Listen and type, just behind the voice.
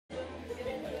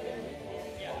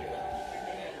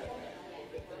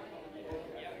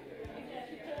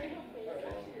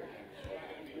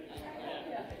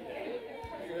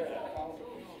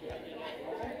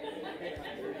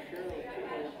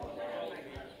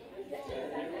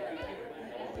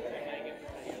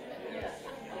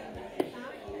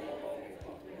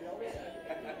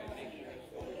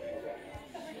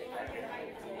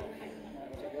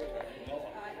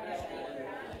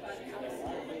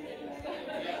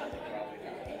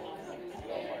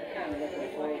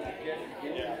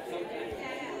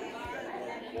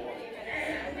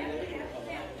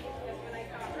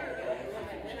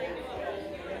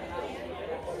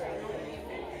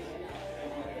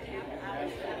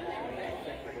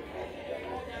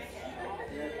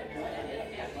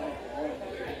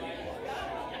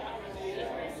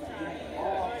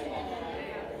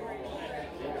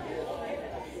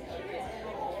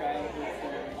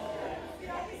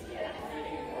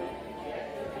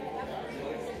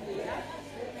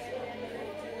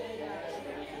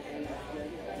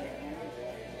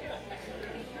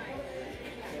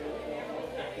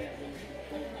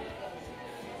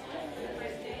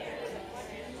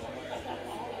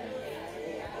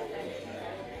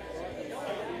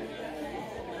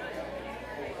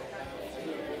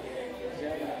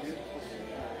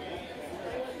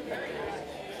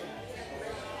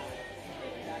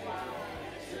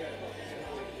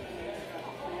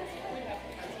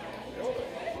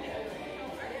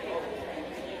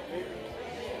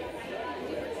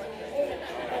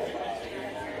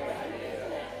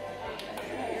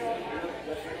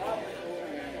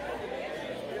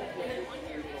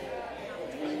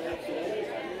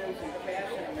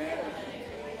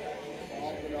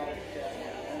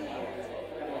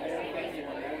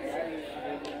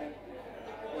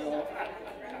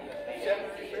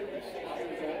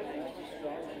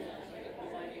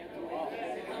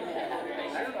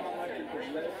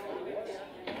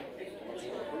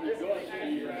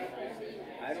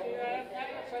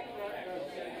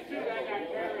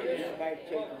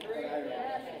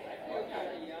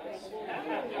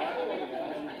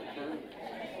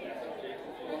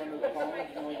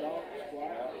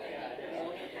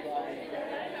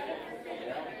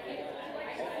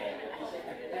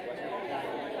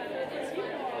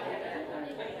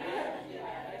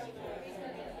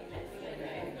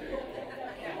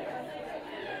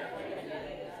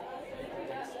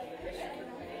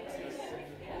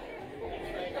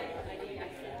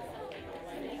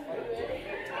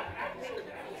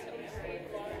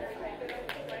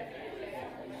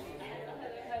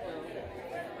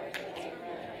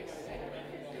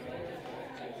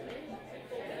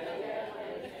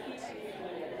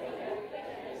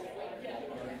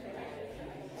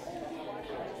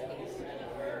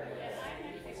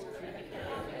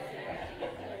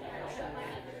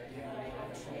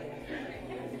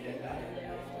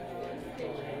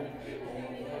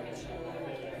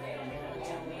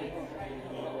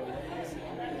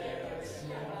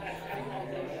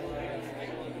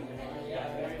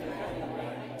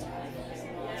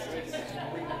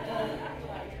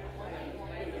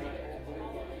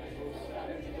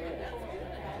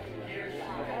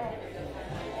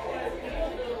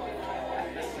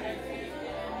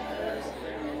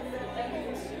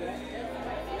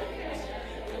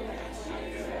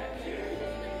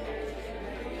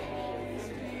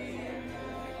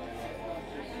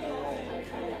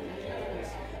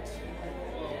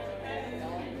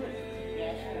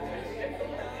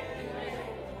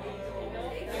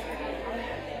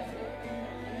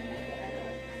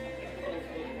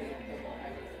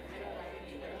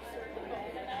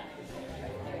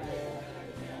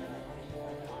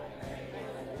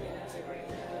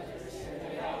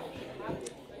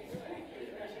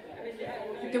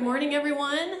Good morning,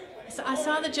 everyone. I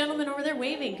saw the gentleman over there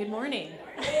waving. Good morning.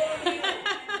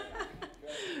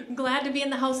 I'm glad to be in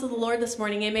the house of the Lord this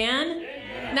morning. Amen?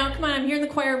 Now, come on, I'm hearing the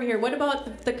choir over here. What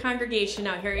about the congregation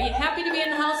out here? Are you happy to be in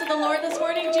the house of the Lord this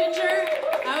morning, Ginger?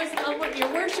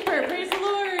 Your worshiper. Praise the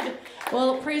Lord.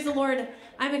 Well, praise the Lord.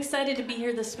 I'm excited to be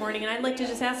here this morning, and I'd like to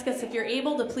just ask us if you're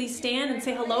able to please stand and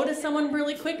say hello to someone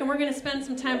really quick, and we're going to spend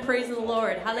some time praising the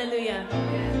Lord. Hallelujah.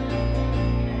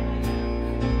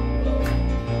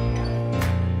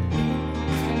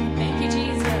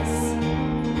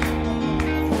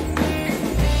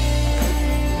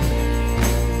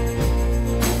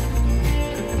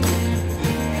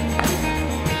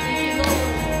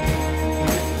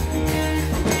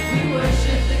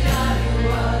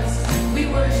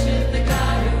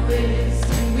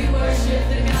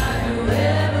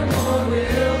 Evermore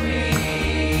will be.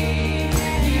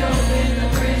 He opened the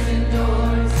prison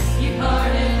doors.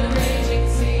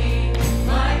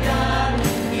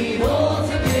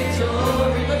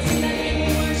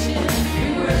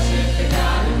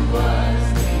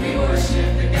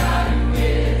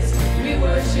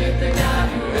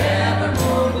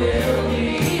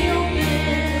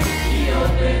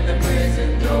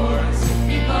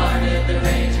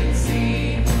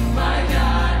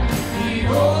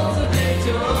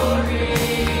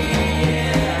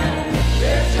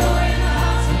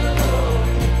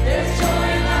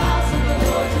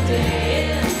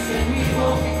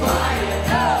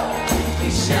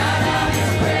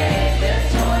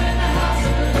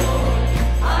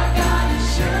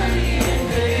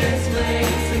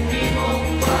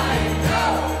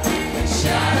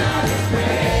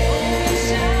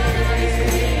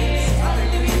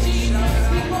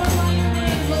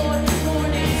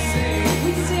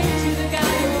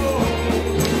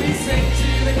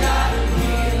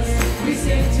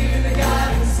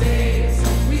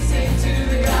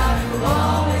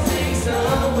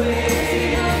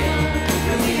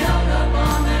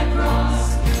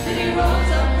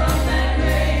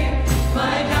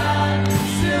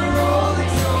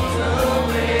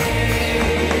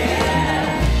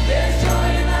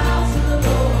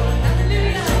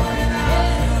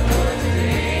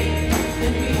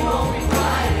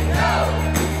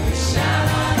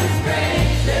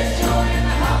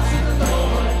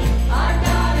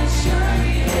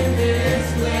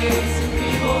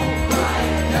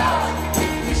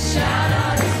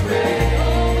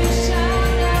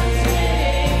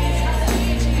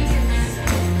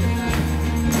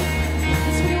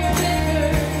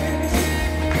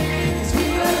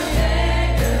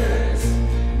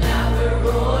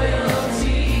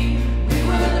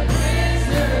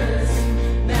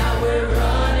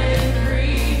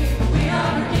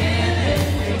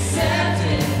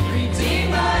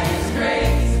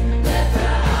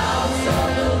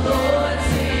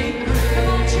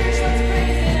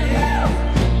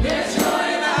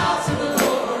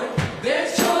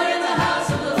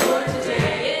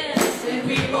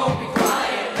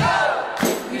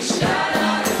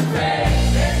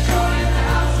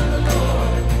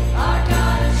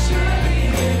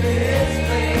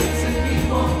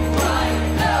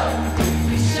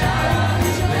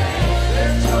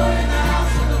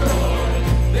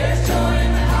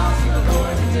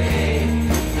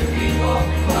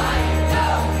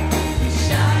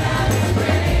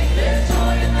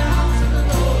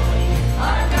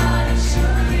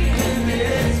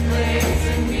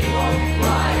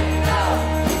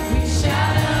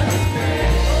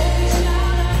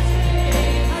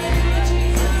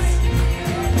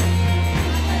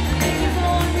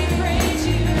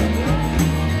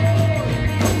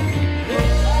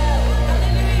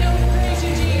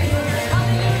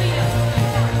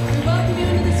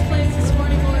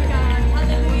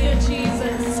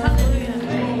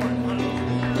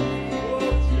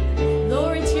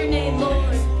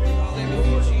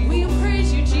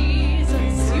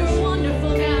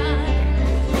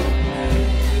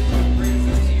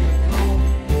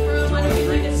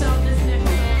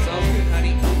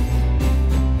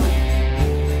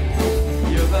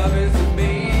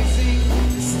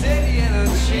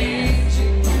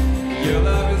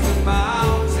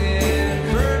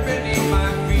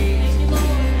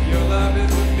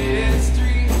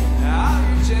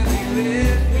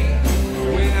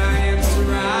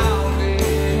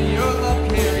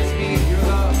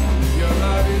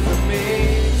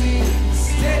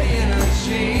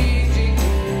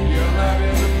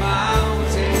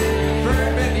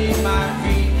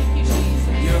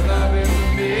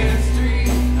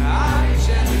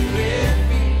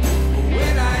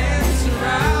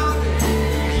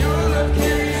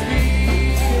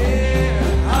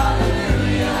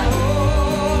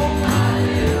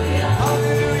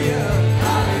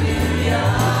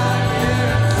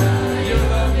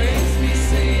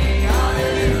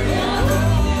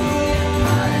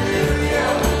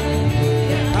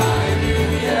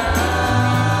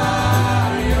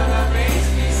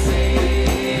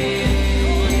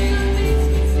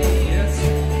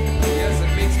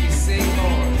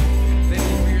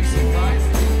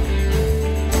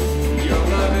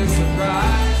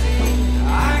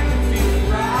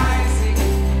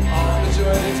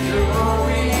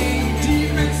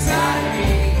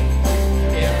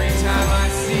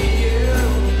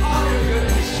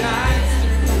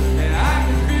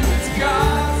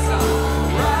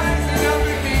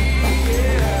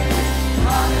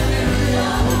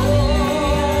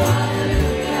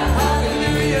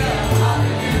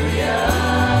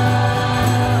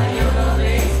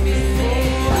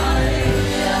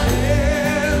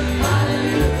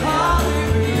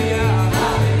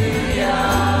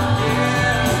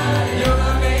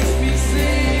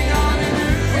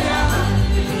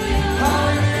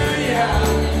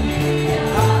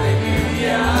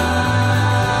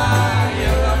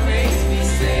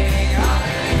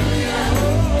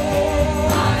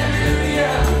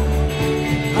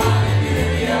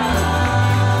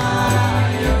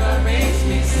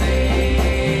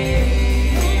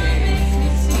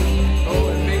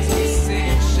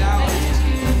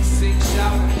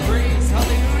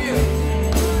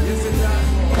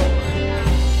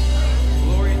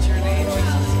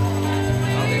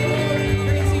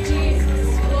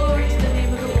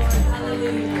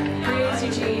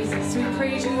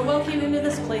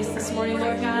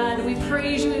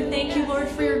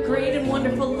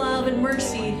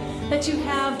 mercy that you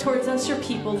have towards us, your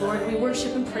people, Lord. We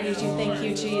worship and praise you. Thank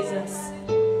you, Jesus.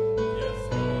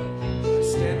 I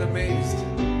stand amazed.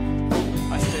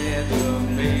 I stand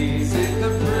amazed in the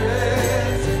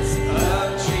presence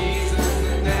of Jesus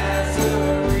the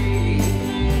Nazarene,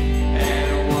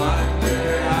 and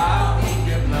wonder how he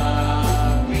can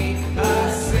love me,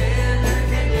 a sinner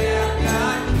condemned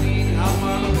unclean. How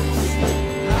marvelous,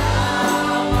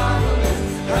 how marvelous,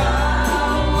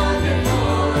 how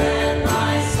wonderful, and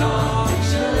my song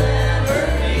shall ever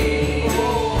be.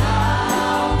 Oh,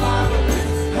 how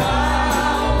marvelous,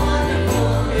 how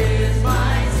wonderful is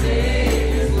my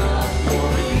Savior's love for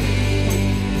me.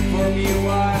 For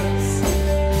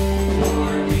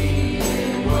me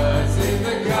it was in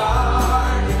the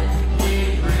garden. He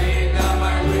prayed not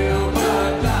my will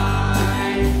but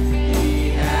thine. He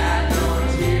had no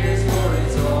tears for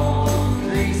his own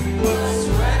griefs, but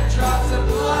sweat drops of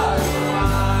blood were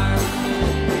mine.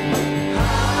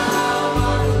 How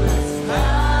marvelous,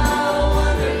 how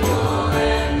wonderful,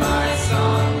 and my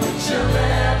song shall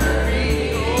ever be.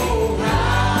 Oh,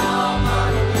 how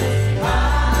marvelous,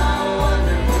 how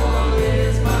wonderful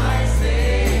is my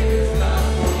Savior's love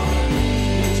for me.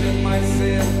 He took my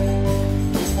sin.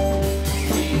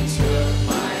 He took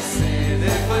my sin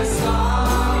and my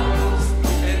sorrows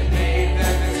and made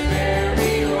them his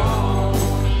very own.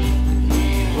 He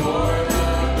bore the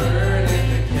burden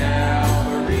to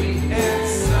Calvary and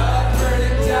suffered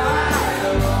and died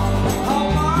alone. How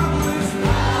marvelous,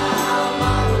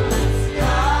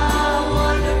 how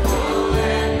wonderful,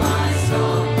 and my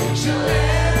song shall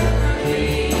ever be.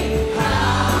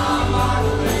 How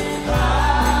marvelous,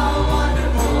 how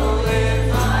wonderful, and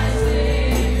my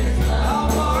Savior's love.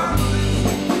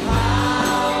 How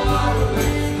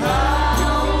marvelous,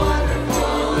 how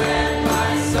wonderful, and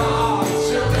my song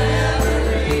shall ever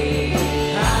be.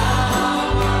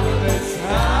 How marvelous,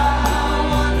 how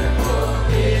wonderful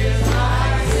is my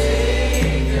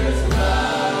Savior's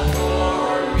love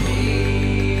for me.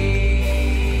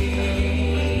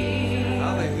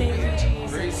 Thank you,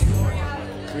 Jesus. Praise the Lord.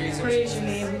 Praise your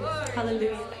name.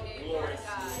 Hallelujah.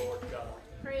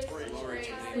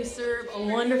 We serve a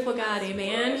wonderful God,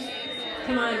 amen.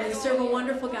 Come on, we serve a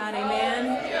wonderful God,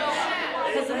 amen.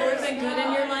 Has the Lord been good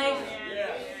in your life?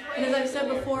 And as I've said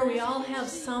before, we all have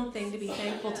something to be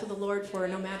thankful to the Lord for,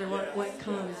 no matter what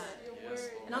comes.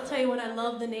 And I'll tell you what, I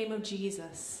love the name of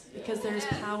Jesus, because there's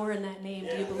power in that name.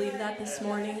 Do you believe that this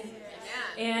morning?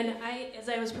 And as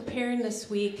I was preparing this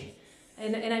week,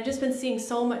 and I've just been seeing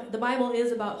so much. The Bible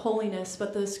is about holiness,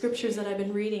 but the scriptures that I've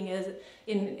been reading is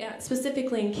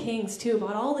specifically in Kings too,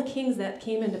 about all the kings that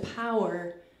came into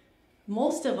power.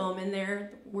 Most of them in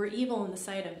there were evil in the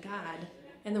sight of God,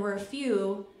 and there were a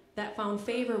few that found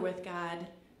favor with God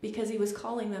because he was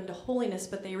calling them to holiness,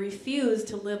 but they refused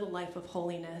to live a life of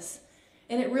holiness.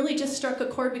 And it really just struck a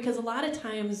chord, because a lot of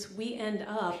times we end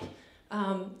up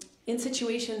in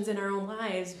situations in our own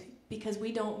lives because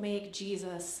we don't make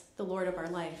Jesus the Lord of our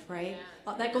life, right?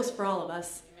 That goes for all of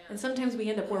us. And sometimes we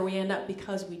end up where we end up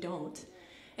because we don't.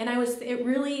 And it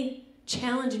really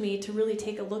challenged me to really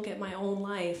take a look at my own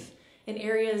life in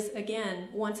areas,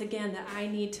 once again, that I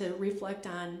need to reflect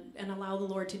on and allow the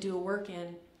Lord to do a work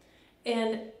in.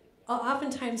 And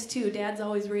oftentimes, too, Dad's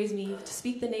always raised me to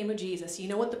speak the name of Jesus. You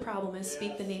know what the problem is?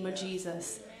 Speak the name of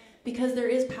Jesus. Because there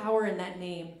is power in that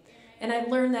name. And I've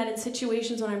learned that in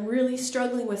situations when I'm really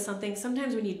struggling with something,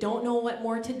 sometimes when you don't know what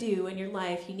more to do in your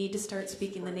life, you need to start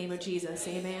speaking the name of Jesus.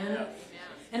 Amen?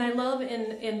 And I love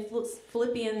in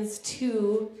Philippians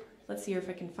 2, let's see if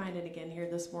I can find it again here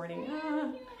this morning.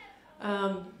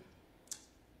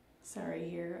 Sorry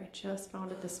here, I just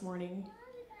found it this morning.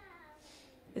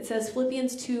 It says,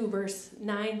 Philippians 2, verse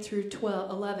 9 through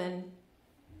 11,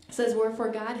 says, "Wherefore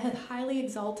God hath highly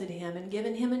exalted him, and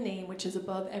given him a name which is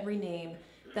above every name,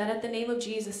 that at the name of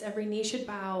Jesus every knee should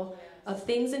bow, of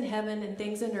things in heaven and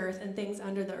things in earth and things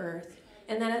under the earth,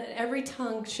 and that every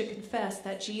tongue should confess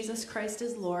that Jesus Christ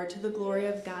is Lord, to the glory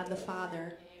of God the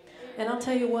Father." And I'll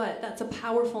tell you what, that's a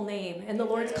powerful name. And the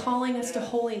Lord's calling us to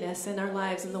holiness in our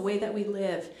lives and the way that we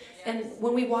live. And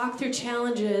when we walk through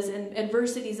challenges and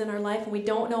adversities in our life and we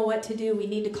don't know what to do, we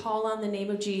need to call on the name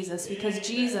of Jesus, because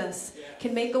Jesus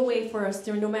can make a way for us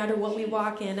through no matter what we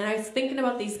walk in. And I was thinking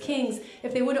about these kings,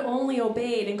 if they would have only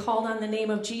obeyed and called on the name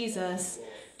of Jesus,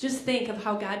 just think of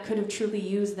how God could have truly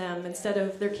used them instead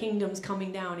of their kingdoms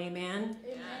coming down. Amen?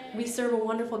 We serve a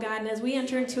wonderful God, and as we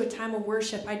enter into a time of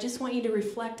worship, I just want you to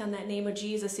reflect on that name of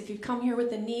Jesus. If you've come here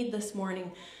with a need this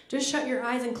morning, just shut your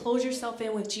eyes and close yourself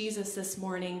in with Jesus this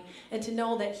morning, and to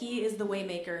know that he is the way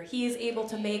maker. He is able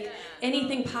to make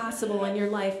anything possible in your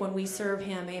life when we serve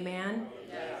him. Amen?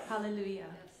 Hallelujah.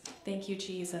 Thank you,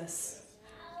 Jesus.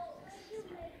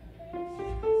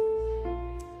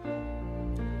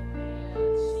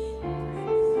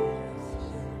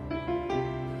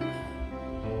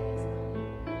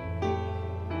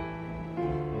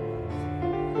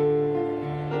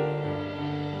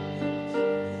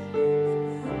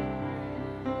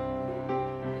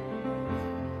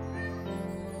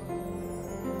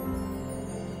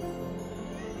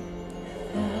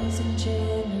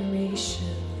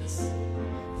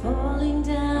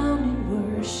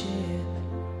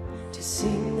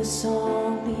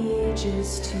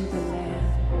 ages to the Lamb.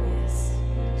 Yes.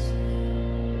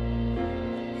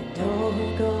 And all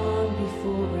who've gone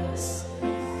before us,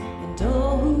 and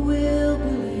all who will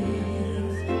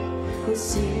believe, will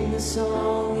sing the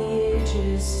song, the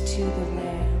ages to the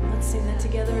Lamb. Let's sing that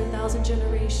together, 1,000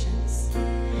 generations.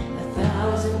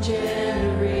 1,000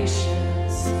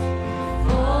 generations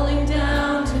falling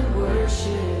down to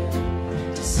worship,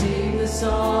 to sing the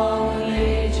song, the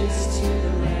ages to the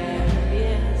Lamb.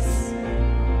 Yes.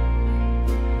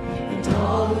 And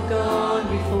all who've gone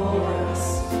before us,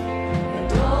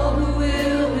 and all who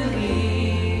will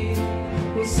believe,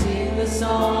 will sing the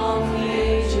song, the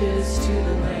ages to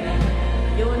the Lamb.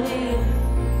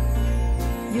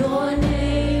 Your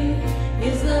name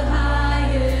is the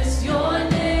highest. Your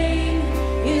name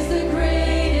is the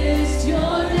greatest.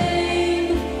 Your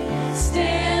name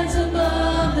stands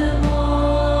above them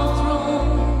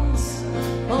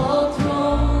all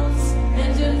thrones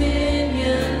and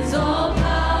dominions, all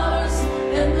powers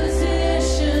and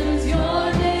positions.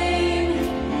 Your name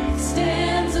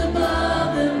stands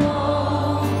above them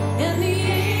all, and the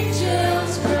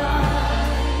angels cry,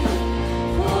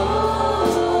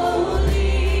 holy.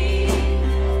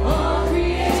 All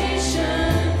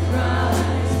creation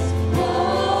cries,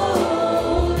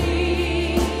 holy.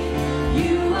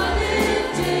 You are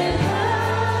lifted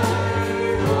high,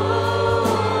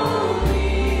 holy,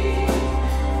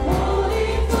 holy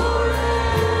forever.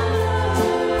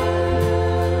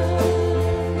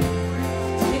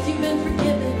 If you've been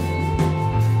forgiven,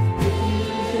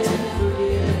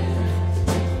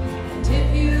 and if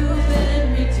you've been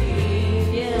redeemed,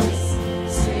 yes,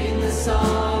 sing the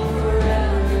song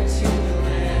forever to the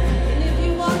Lamb. And if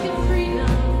you walk in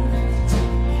freedom,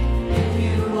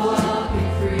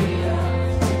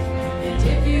 and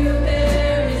if you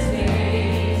bear His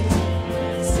name,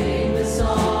 sing the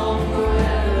song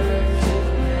forever to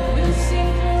the Lamb. We'll sing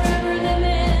forever and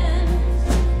amen.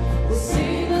 We'll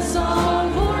sing the song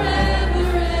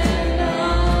forever and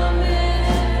amen.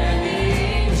 And the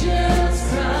angels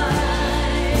cry,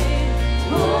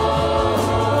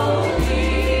 holy.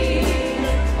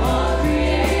 All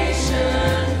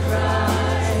creation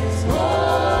cries, holy.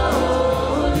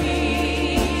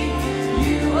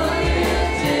 You are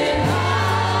lifted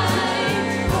high,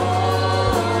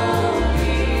 holy,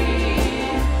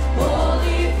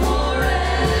 holy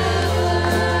forever.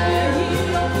 Hear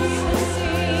your people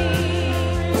sing.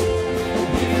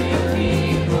 Hear your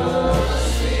people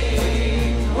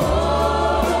sing, holy,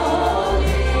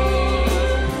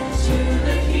 to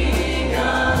the King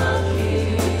of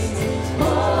Kings,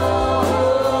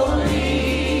 holy.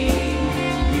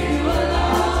 You will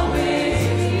always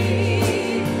be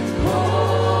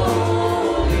holy,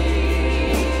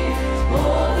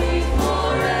 holy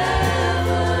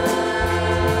forever.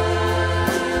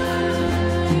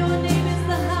 Your name is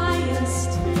the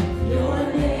highest. Your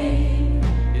name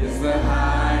is the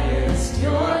highest.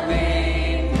 Your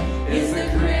name is the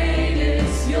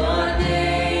greatest. Your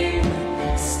name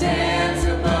stands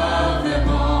above them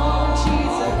all,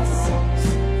 Jesus.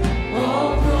 All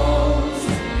thrones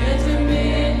and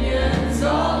dominions,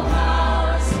 all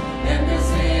powers and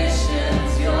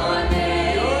positions. Your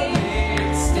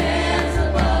name stands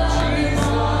above them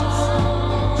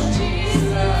all,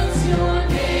 Jesus. Your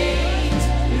name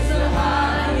is the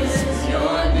highest.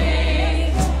 Your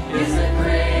name is the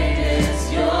greatest.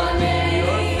 Your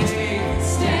name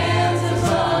stands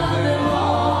above them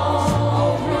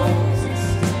all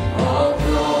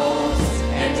thrones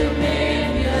and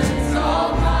dominions, all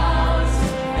powers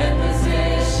and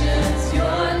positions.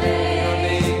 Your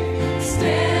name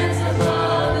stands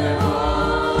above them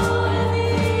all, and the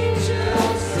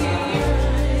angels sing,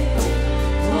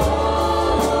 holy.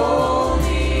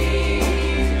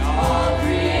 All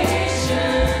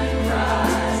creation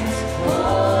cries,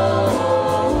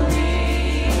 holy.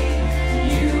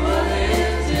 You are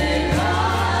lifted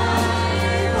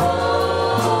high,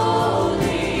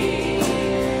 holy,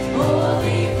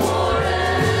 holy forever.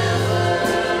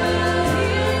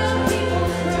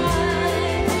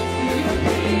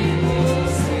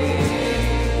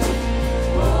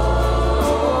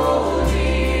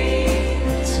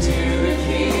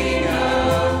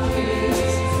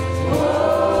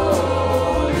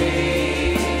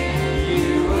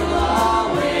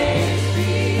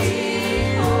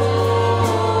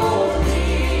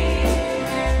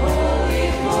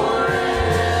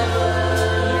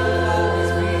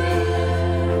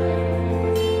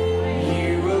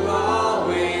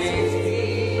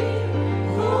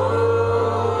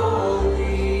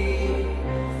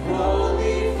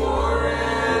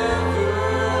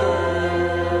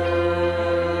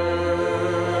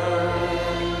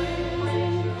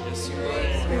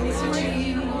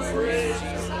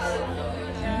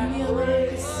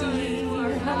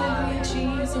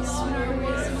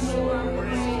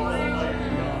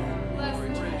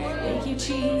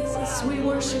 we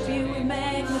worship you, we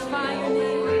magnify your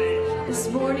name this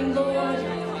morning, Lord.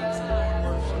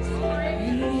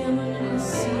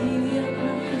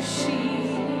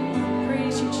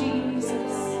 Praise you, Jesus.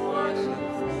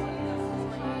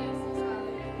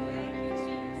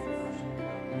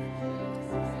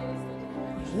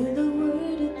 You're the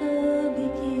word at the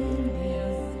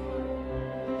beginning,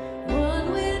 one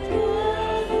with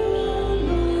God, the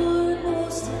Lord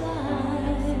Most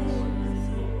High.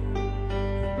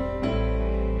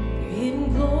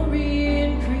 In glory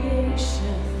in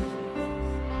creation,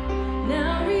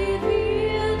 now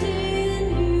revealed in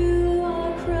you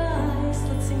are Christ.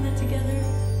 Let's sing that together.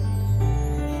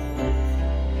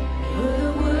 You're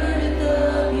the word at the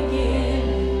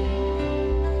beginning,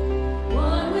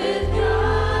 one with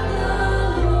God,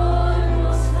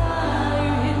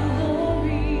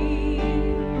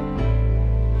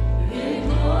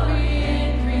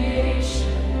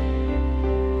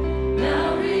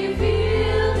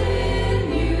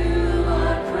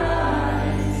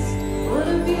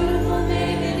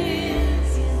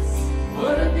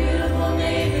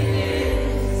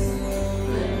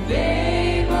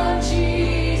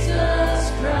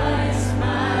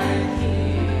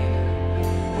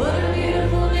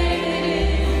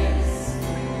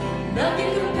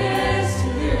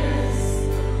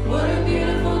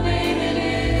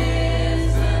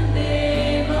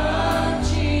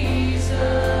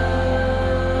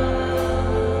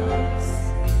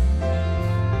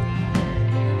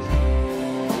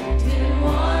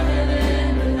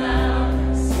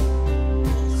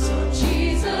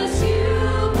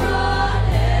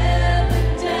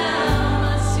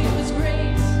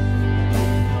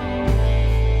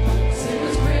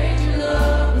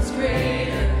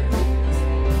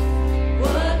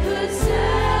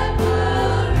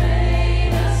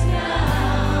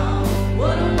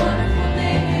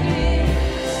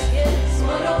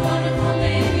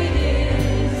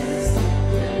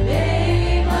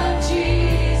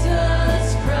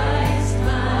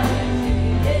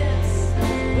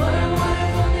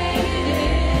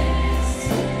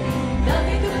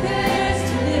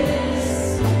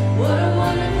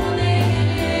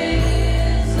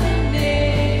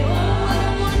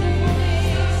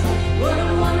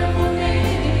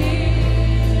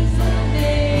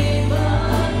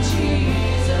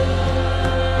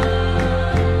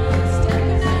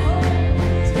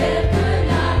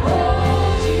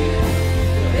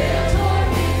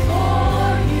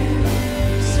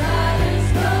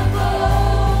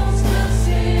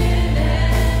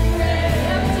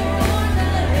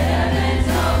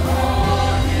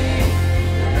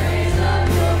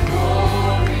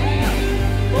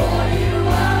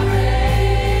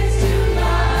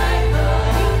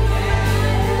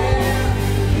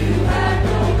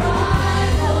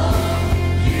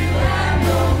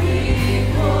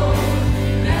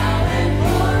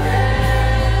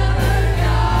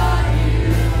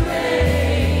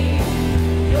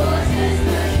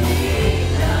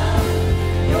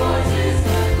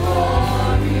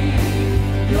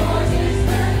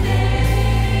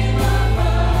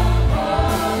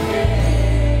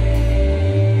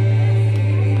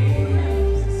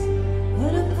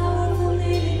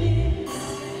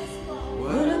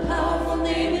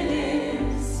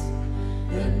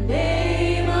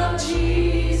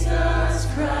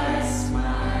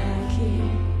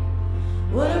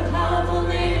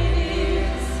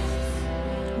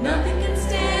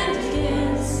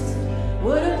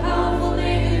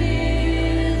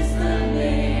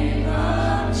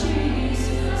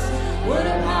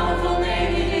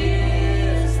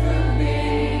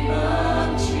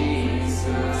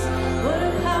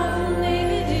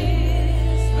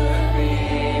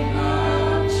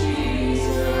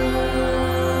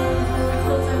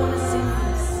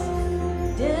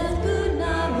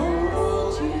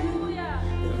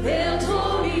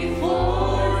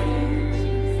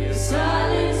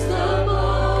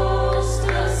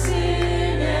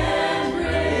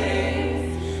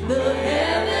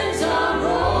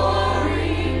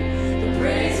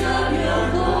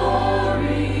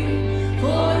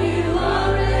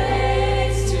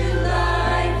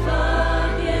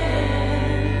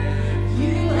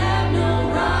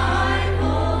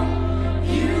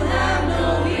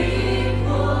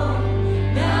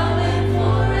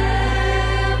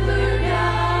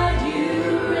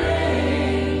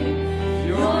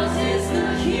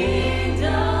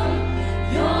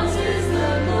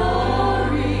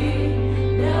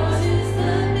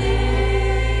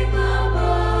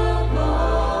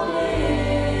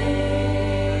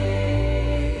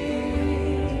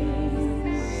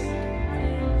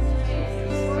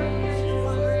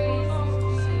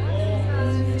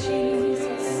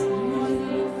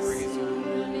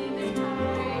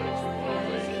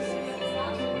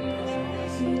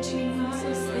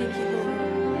 Jesus. Thank you, Lord.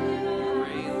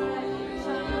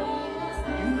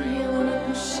 We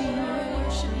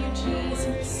worship you,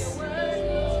 Jesus.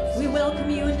 We welcome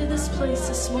you into this place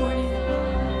this morning.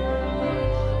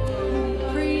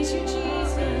 Praise you,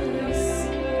 Jesus.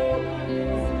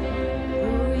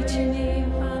 Glory to your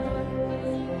name, Father.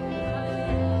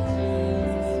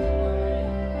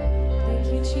 Thank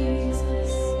you,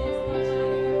 Jesus.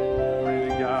 Glory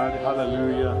to God.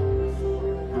 Hallelujah.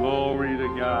 Glory to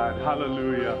God.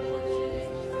 Hallelujah.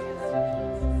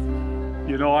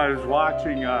 You know, I was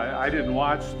watching, I didn't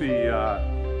watch the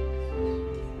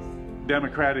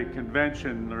Democratic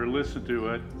convention or listen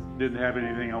to it. Didn't have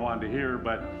anything I wanted to hear,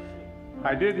 but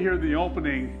I did hear the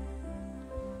opening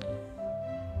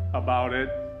about it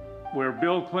where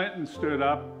Bill Clinton stood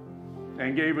up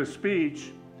and gave a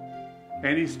speech,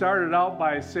 and he started out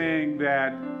by saying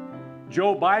that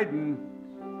Joe Biden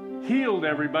healed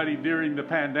everybody during the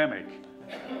pandemic.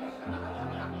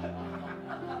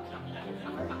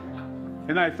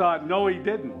 And I thought, no, he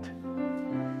didn't.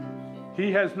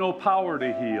 He has no power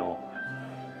to heal.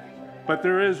 But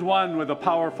there is one with a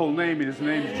powerful name. His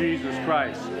name's Jesus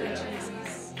Christ.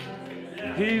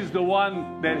 He's the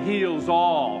one that heals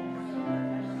all.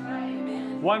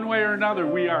 One way or another,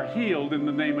 we are healed in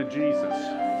the name of Jesus.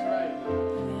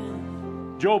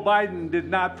 Joe Biden did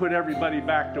not put everybody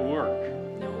back to work.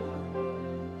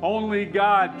 Only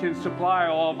God can supply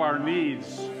all of our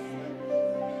needs.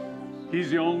 He's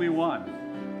the only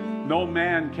one. No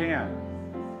man can.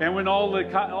 And when all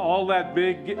that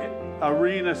big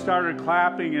arena started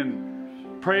clapping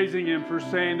and praising him for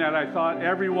saying that, I thought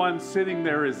everyone sitting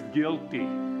there is guilty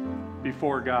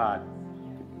before God.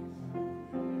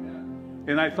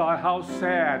 And I thought how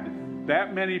sad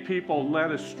that many people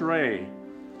led astray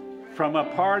from a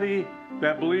party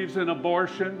that believes in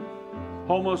abortion,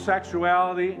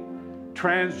 homosexuality,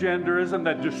 transgenderism,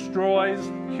 that destroys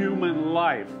human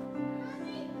life.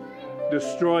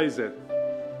 Destroys it.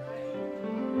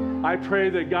 I pray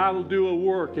that God will do a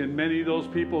work in many of those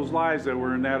people's lives that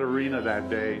were in that arena that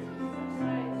day.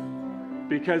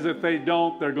 Because if they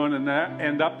don't, they're going to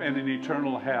end up in an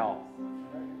eternal hell.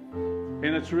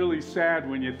 And it's really sad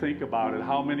when you think about it,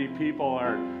 how many people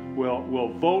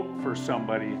will vote for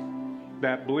somebody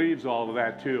that believes all of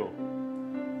that too.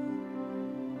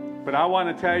 But I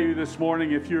want to tell you this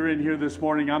morning, if you're in here this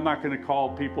morning, I'm not going to call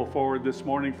people forward this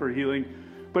morning for healing.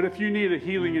 But if you need a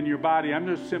healing in your body, I'm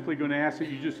just simply going to ask that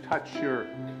you just touch your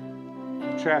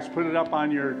chest. Put it up on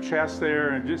your chest there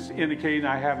and just indicate,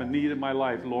 I have a need in my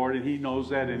life, Lord. And He knows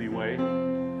that anyway.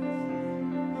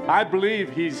 I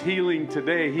believe He's healing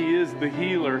today. He is the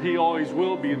healer. He always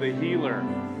will be the healer.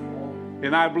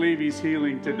 And I believe He's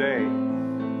healing today.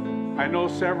 I know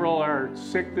several are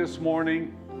sick this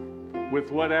morning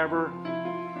with whatever,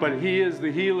 but He is the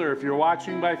healer. If you're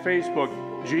watching by Facebook,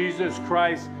 Jesus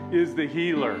Christ is the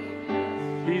healer.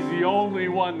 He's the only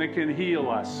one that can heal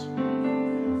us.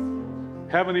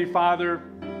 Heavenly Father,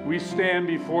 we stand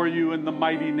before you in the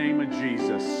mighty name of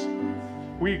Jesus.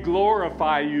 We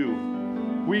glorify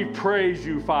you. We praise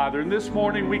you, Father. And this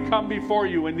morning we come before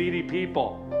you, a needy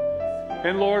people.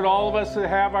 And Lord, all of us that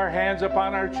have our hands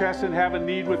upon our chest and have a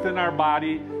need within our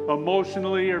body,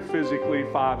 emotionally or physically,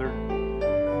 Father,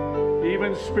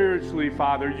 even spiritually,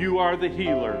 Father, you are the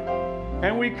healer.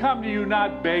 And we come to you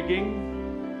not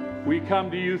begging, we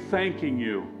come to you thanking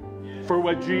you for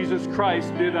what Jesus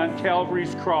Christ did on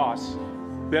Calvary's cross,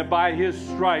 that by His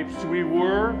stripes we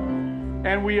were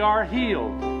and we are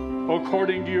healed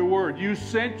according to your word. You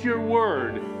sent your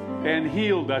word and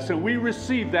healed us, and we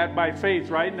receive that by faith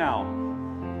right now.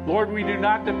 Lord, we do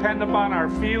not depend upon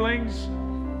our feelings,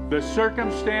 the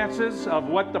circumstances of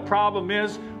what the problem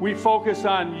is. We focus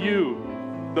on you,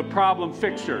 the problem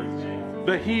fixer,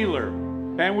 the healer.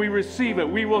 And we receive it.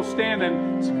 We will stand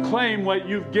and claim what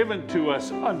you've given to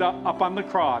us up on the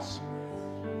cross.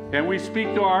 And we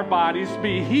speak to our bodies,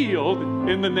 be healed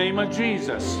in the name of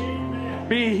Jesus.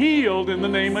 Be healed in the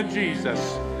name of Jesus.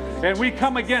 And we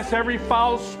come against every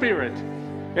foul spirit,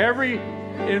 every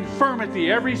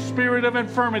infirmity, every spirit of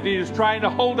infirmity is trying to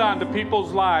hold on to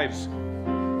people's lives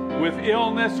with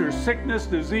illness or sickness,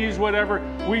 disease, whatever.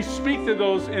 We speak to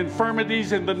those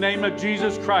infirmities in the name of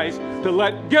Jesus Christ to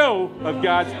let go of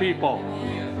God's people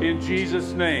in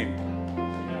Jesus' name.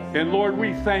 And Lord,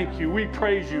 we thank you. We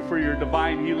praise you for your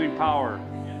divine healing power.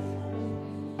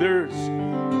 There's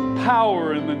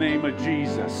power in the name of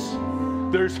Jesus.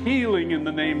 There's healing in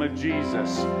the name of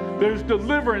Jesus. There's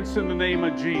deliverance in the name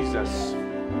of Jesus.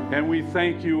 And we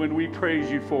thank you and we praise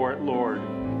you for it, Lord.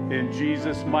 In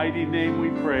Jesus' mighty name we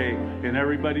pray. And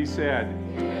everybody said,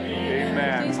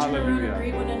 Amen. Please turn around and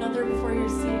greet one another before you're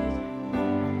seated.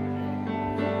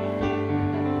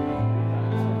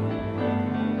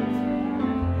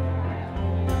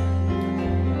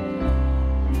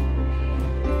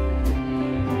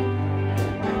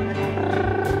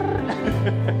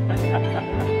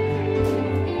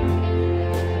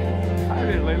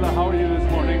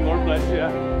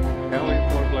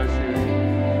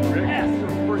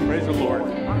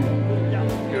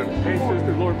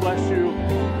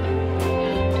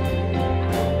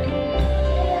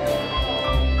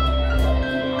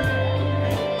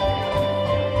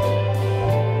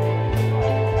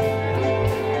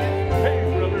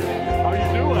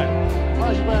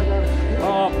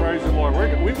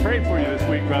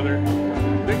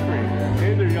 Victory.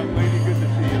 Hey there, young lady. Good to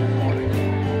see you this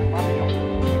morning. Off you go.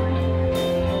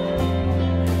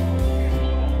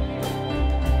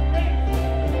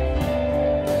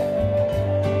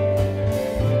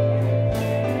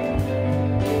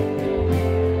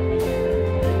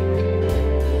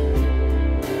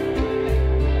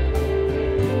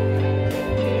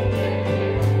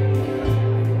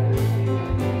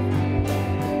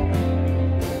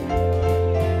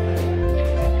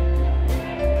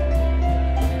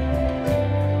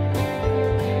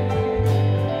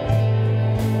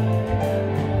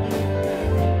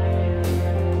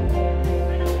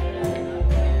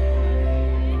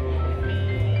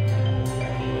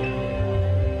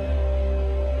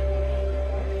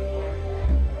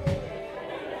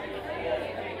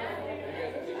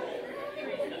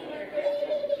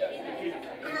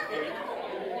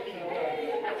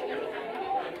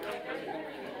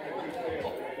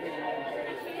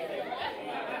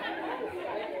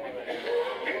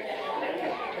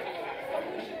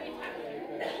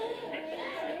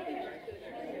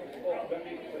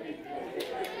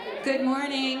 Good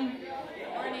morning.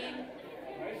 Morning.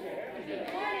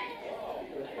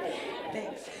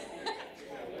 Thanks.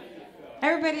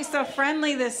 Everybody's so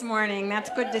friendly this morning. That's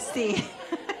good to see.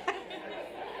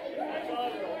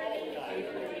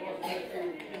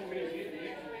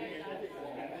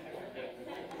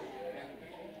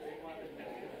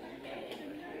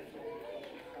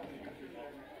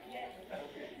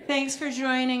 Thanks for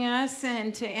joining us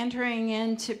and to entering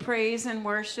into praise and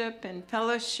worship and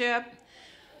fellowship.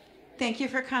 Thank you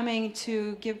for coming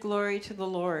to give glory to the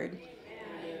Lord.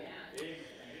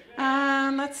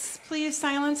 Let's please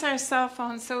silence our cell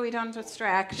phones so we don't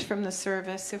distract from the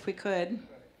service, if we could.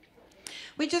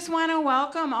 We just want to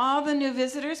welcome all the new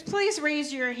visitors. Please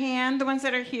raise your hand, the ones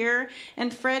that are here,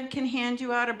 and Fred can hand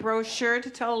you out a brochure to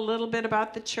tell a little bit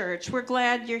about the church. We're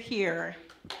glad you're here.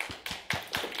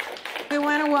 We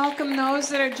want to welcome those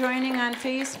that are joining on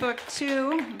Facebook,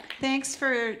 too. Thanks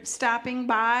for stopping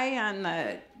by on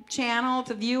the channel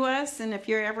to view us, and if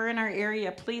you're ever in our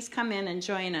area, please come in and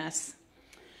join us.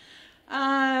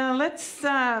 Let's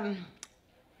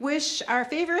wish our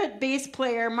favorite bass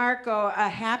player, Marco, a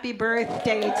happy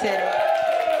birthday today.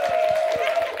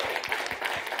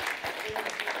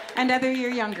 Another year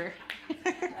younger.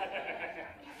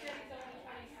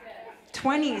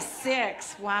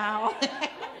 26, wow.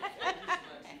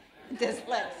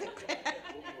 Dyslexic.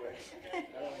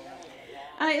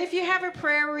 If you have a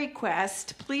prayer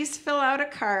request, please fill out a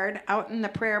card out in the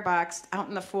prayer box out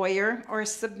in the foyer or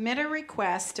submit a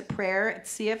request to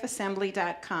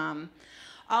prayer@cfassembly.com.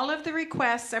 All of the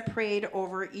requests are prayed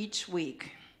over each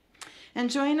week.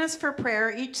 And join us for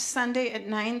prayer each Sunday at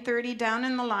 9:30 down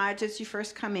in the lodge as you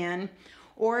first come in,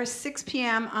 or 6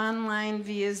 p.m. online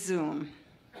via Zoom.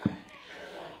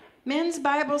 Men's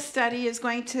Bible study is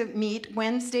going to meet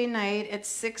Wednesday night at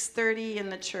 6:30 in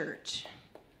the church.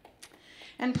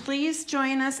 And please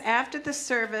join us after the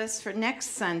service for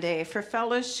next Sunday for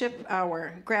fellowship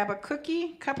hour. Grab a cookie,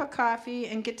 cup of coffee,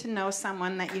 and get to know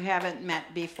someone that you haven't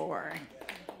met before.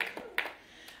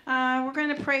 We're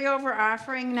going to pray over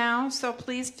offering now, so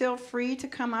please feel free to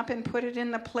come up and put it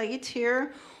in the plate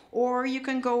here, or you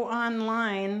can go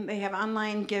online. They have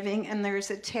online giving, and there's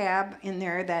a tab in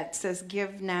there that says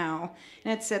Give Now,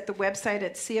 and it's at the website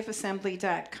at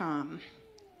cfassembly.com.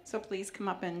 So please come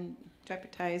up and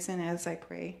deputize in as I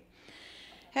pray.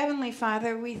 Heavenly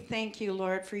Father, we thank you,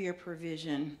 Lord, for your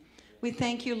provision. We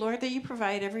thank you, Lord, that you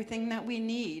provide everything that we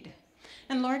need.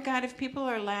 And Lord God, if people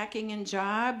are lacking in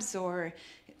jobs or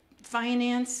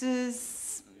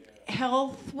finances,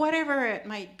 health, whatever it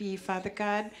might be, Father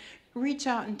God, reach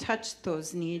out and touch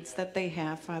those needs that they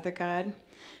have, Father God.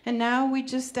 And now we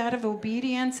just, out of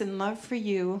obedience and love for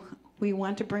you, we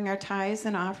want to bring our tithes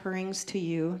and offerings to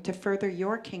you to further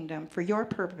your kingdom, for your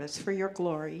purpose, for your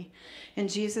glory. In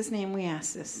Jesus' name we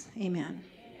ask this. Amen.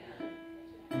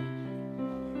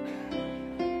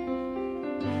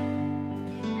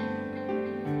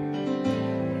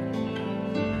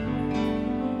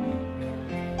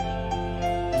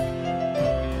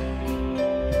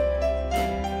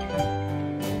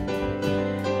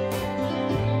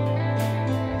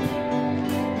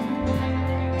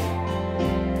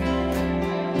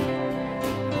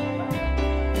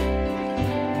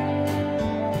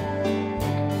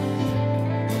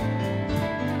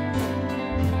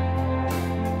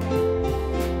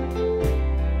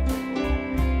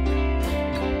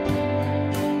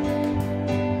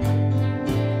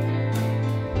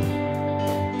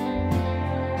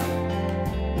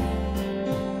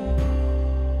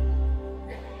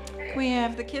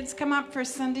 Kids come up for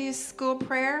Sunday school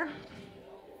prayer.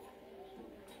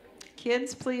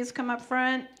 Kids, please come up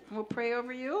front. We'll pray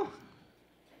over you.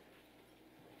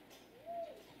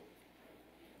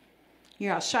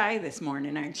 You're all shy this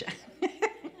morning, aren't you?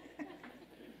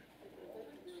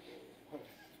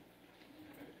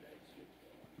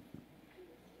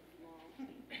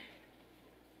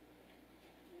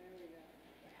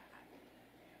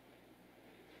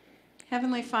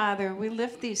 Heavenly Father, we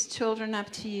lift these children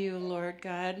up to you, Lord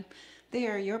God. They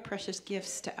are your precious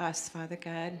gifts to us, Father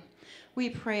God. We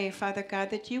pray, Father God,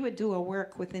 that you would do a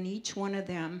work within each one of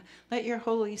them. Let your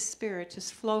Holy Spirit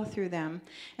just flow through them.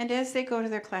 And as they go to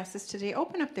their classes today,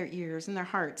 open up their ears and their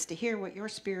hearts to hear what your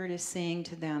Spirit is saying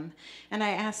to them. And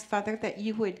I ask, Father, that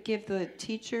you would give the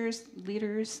teachers,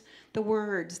 leaders, the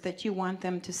words that you want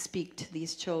them to speak to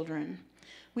these children.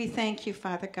 We thank you,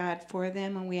 Father God, for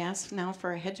them, and we ask now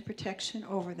for a hedge of protection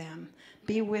over them.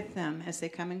 Be with them as they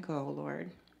come and go,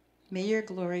 Lord. May your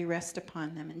glory rest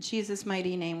upon them. In Jesus'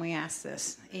 mighty name we ask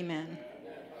this. Amen.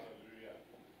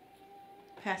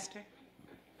 Pastor.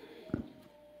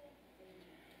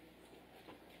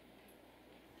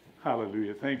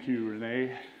 Hallelujah. Thank you,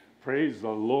 Renee. Praise the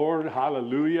Lord.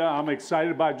 Hallelujah. I'm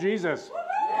excited about Jesus.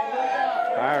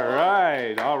 All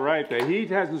right. All right. The heat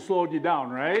hasn't slowed you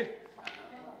down, right?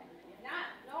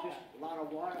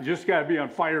 You just got to be on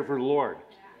fire for the Lord.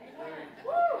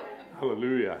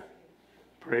 Hallelujah.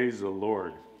 Praise the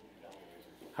Lord.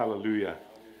 Hallelujah.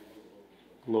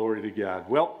 Glory to God.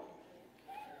 Well,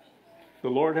 the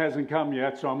Lord hasn't come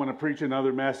yet, so I'm going to preach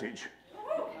another message.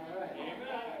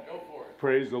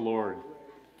 Praise the Lord.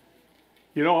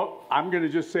 You know, I'm going to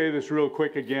just say this real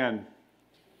quick again.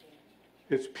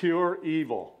 It's pure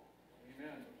evil,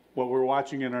 what we're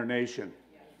watching in our nation.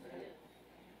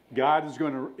 God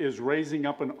is raising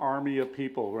up an army of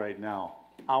people right now.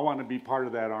 I want to be part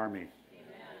of that army.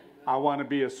 I want to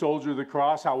be a soldier of the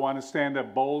cross. I want to stand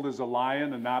up bold as a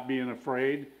lion and not being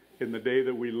afraid in the day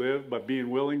that we live, but being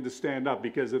willing to stand up.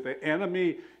 Because if the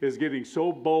enemy is getting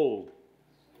so bold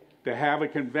to have a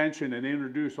convention and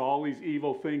introduce all these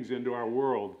evil things into our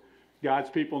world,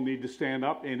 God's people need to stand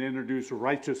up and introduce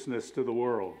righteousness to the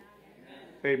world.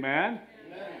 Amen?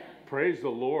 Amen? Praise the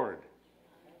Lord.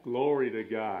 Glory to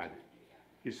God.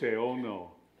 You say, oh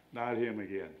no, not him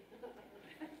again.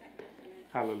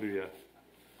 Hallelujah.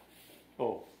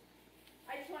 Oh.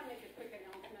 I just want to make a quick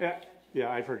announcement.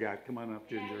 Yeah, I forgot. Come on up,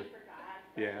 Ginger. I forgot.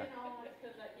 Yeah. You know, it's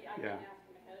because I didn't ask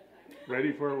them ahead of time. Ready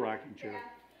for a rocking chair.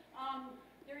 Yeah.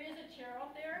 There is a chair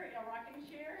out there, a rocking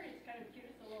chair. It's kind of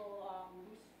cute. It's a little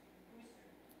loose,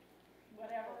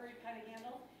 whatever kind of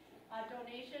handle.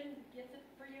 Donation gets it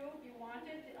for you if you want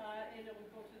it, and it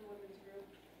would go to the women's group,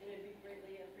 and it'd be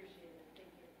greatly appreciated. Thank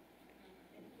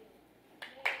you.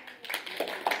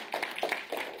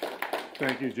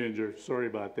 Thank you, Ginger. Sorry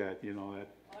about that. You know that.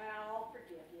 Well, I'll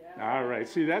forgive you. All right.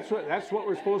 See, that's what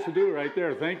we're supposed to do right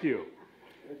there. Thank you.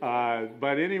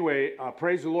 But anyway,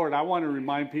 praise the Lord. I want to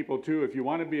remind people too, if you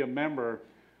want to be a member,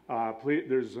 please,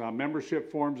 there's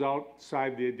membership forms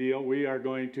outside the deal. We are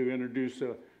going to introduce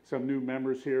some new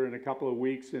members here in a couple of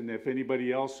weeks, and if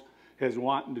anybody else is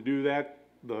wanting to do that,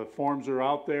 the forms are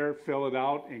out there. Fill it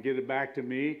out and get it back to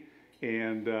me,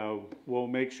 and we'll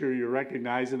make sure you're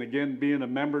recognized. And again, being a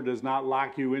member does not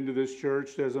lock you into this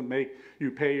church, doesn't make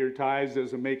you pay your tithes,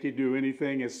 doesn't make you do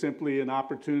anything. It's simply an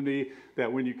opportunity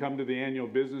that when you come to the annual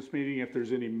business meeting, if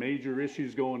there's any major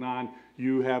issues going on,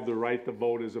 you have the right to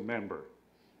vote as a member.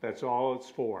 That's all it's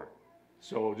for.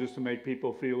 So just to make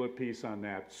people feel at peace on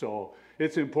that. So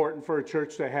it's important for a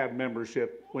church to have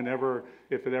membership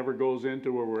if it ever goes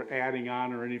into where we're adding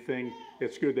on or anything,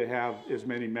 it's good to have as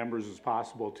many members as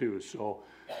possible too. So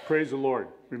praise the Lord.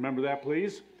 Remember that,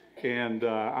 please. And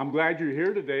I'm glad you're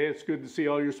here today. It's good to see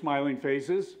all your smiling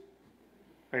faces.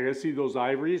 I gotta see those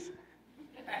ivories.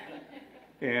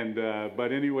 And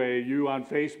but anyway, you on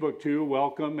Facebook too,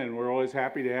 welcome, and we're always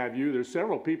happy to have you. There's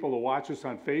several people that watch us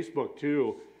on Facebook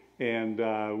too. And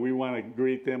we want to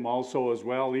greet them also as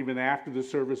well. Even after the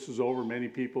service is over, many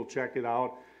people check it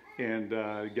out, and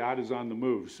God is on the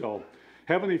move. So,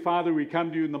 Heavenly Father, we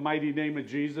come to you in the mighty name of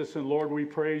Jesus, and Lord, we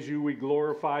praise you, we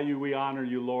glorify you, we honor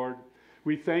you, Lord.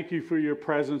 We thank you for your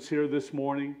presence here this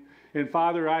morning. And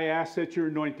Father, I ask that your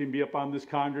anointing be upon this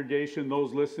congregation,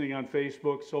 those listening on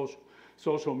Facebook,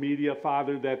 social media,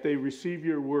 Father, that they receive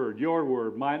your word,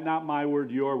 not my word,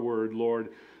 your word, Lord.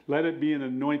 Let it be an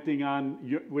anointing on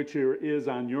which there is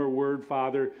on your word,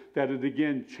 Father, that it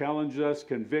again challenges us,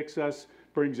 convicts us,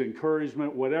 brings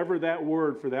encouragement, whatever that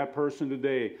word for that person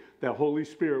today, that Holy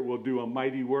Spirit will do a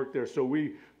mighty work there. So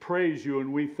we praise you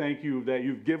and we thank you that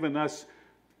you've given us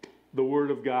the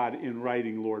word of God in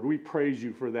writing, Lord. We praise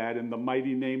you for that. In the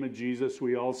mighty name of Jesus,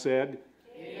 we all said,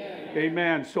 amen.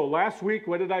 Amen. So last week,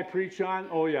 what did I preach on?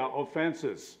 Oh, yeah,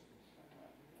 offenses.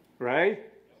 Right?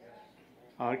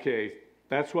 Okay.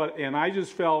 That's what, and I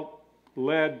just felt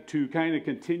led to kind of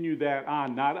continue that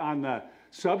on, not on the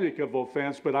subject of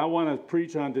offense, but I want to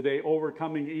preach on today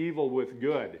overcoming evil with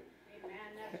good.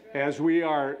 As we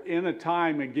are in a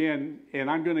time again,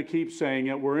 and I'm going to keep saying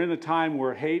it, we're in a time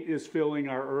where hate is filling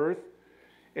our earth,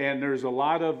 and there's a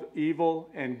lot of evil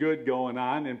and good going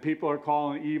on, and people are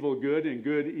calling evil good and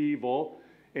good evil,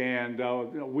 and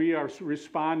we are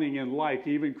responding in like,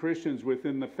 even Christians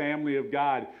within the family of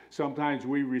God, sometimes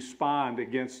we respond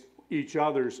against each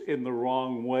other's in the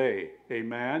wrong way.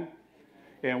 Amen?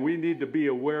 And we need to be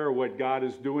aware of what God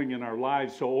is doing in our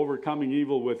lives, so overcoming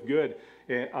evil with good.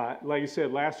 Like I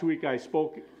said, last week I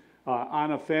spoke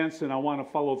on offense, and I want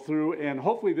to follow through. And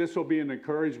hopefully this will be an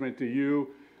encouragement to you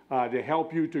to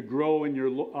help you to grow in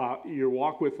your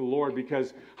walk with the Lord.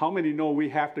 Because how many know we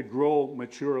have to grow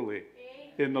maturely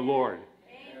in the Lord?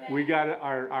 Amen. We got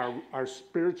our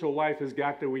spiritual life has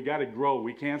got to. We got to grow.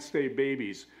 We can't stay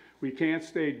babies. We can't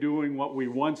stay doing what we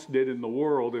once did in the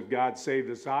world if God saved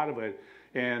us out of it.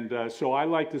 And so I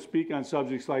like to speak on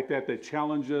subjects like that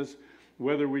challenge us.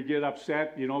 Whether we get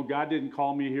upset, you know, God didn't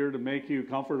call me here to make you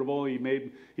comfortable.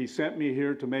 He sent me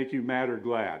here to make you mad or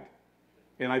glad.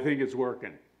 And I think it's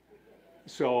working.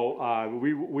 So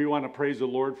we want to praise the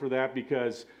Lord for that,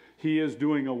 because He is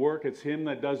doing a work. It's Him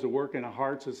that does the work in our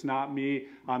hearts. It's not me.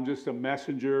 I'm just a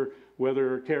messenger.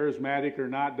 Whether charismatic or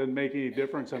not doesn't make any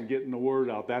difference. I'm getting the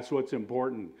word out. That's what's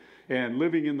important. And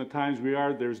living in the times we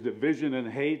are, there's division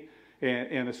and hate.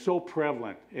 And it's so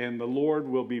prevalent, and the Lord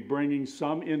will be bringing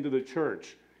some into the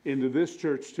church, into this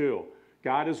church too.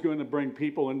 God is going to bring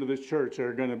people into this church that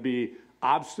are going to be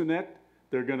obstinate.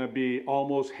 They're going to be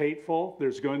almost hateful.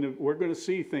 We're going to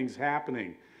see things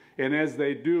happening. And as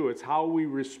they do, it's how we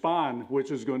respond, which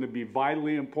is going to be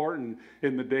vitally important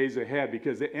in the days ahead,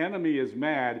 because the enemy is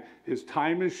mad, his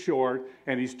time is short,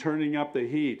 and he's turning up the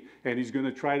heat, and he's going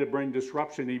to try to bring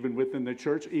disruption even within the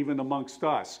church, even amongst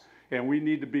us. And we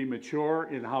need to be mature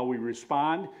in how we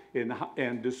respond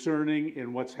and discerning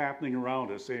in what's happening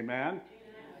around us. Amen?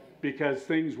 Because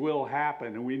things will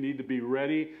happen, and we need to be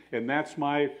ready. And that's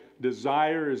my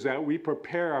desire, is that we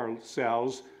prepare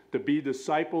ourselves to be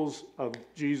disciples of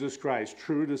Jesus Christ,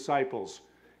 true disciples.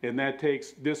 And that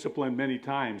takes discipline many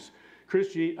times.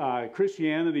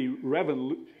 Christianity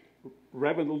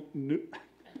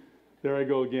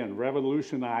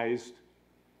revolutionized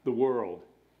the world.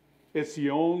 It's the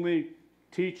only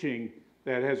teaching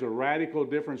that has a radical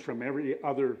difference from every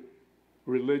other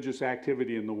religious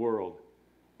activity in the world,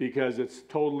 because it's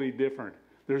totally different.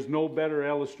 There's no better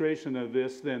illustration of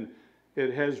this than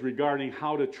it has regarding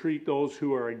how to treat those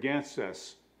who are against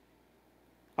us.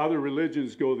 Other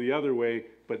religions go the other way,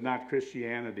 but not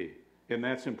Christianity. And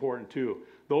that's important too.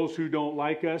 Those who don't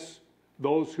like us,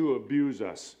 those who abuse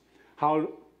us.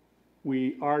 How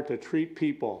we are to treat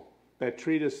people that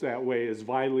treat us that way is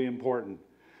vitally important.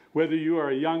 Whether you are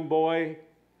a young boy,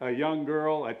 a young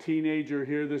girl, a teenager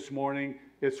here this morning,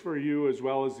 it's for you as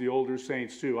well as the older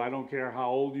saints too. I don't care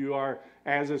how old you are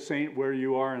as a saint, where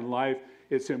you are in life.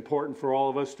 It's important for all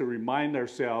of us to remind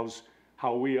ourselves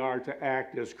how we are to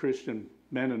act as Christian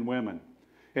men and women.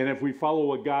 And if we follow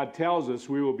what God tells us,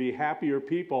 we will be happier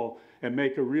people and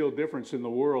make a real difference in the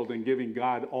world, and giving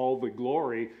God all the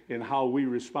glory in how we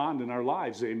respond in our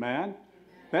lives. Amen?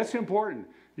 That's important.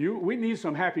 We need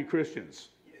some happy Christians.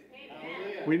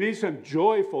 Amen. We need some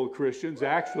joyful Christians,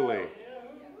 actually.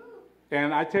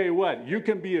 And I tell you what, you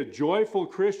can be a joyful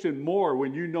Christian more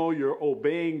when you know you're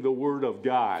obeying the Word of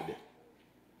God.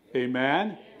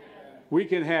 Amen? We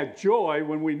can have joy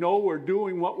when we know we're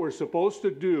doing what we're supposed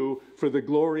to do for the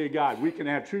glory of God. We can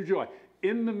have true joy.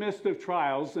 In the midst of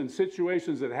trials and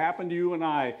situations that happen to you and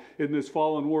I in this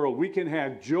fallen world, we can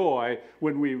have joy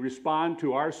when we respond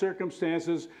to our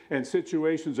circumstances and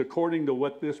situations according to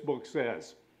what this book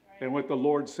says and what the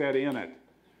Lord said in it.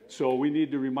 So we need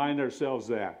to remind ourselves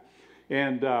that.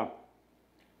 And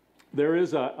there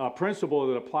is a principle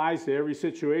that applies to every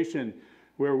situation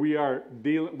where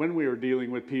when we are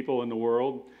dealing with people in the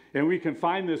world. And we can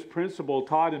find this principle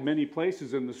taught in many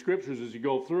places in the scriptures as you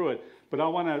go through it. But I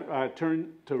want to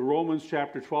turn to Romans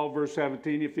chapter 12, verse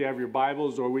 17, if you have your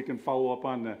Bibles, or we can follow up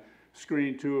on the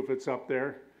screen too if it's up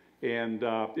there. And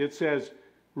it says,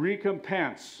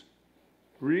 recompense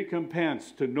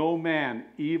to no man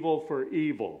evil for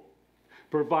evil.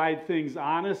 Provide things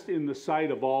honest in the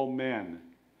sight of all men.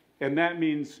 And that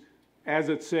means, as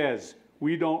it says,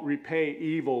 we don't repay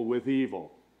evil with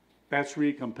evil. That's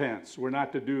recompense. We're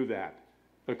not to do that,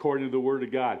 according to the Word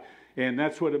of God. And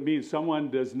that's what it means. Someone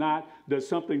does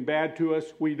something bad to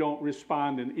us, we don't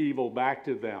respond in evil back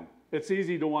to them. It's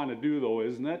easy to want to do, though,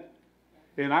 isn't it?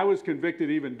 And I was convicted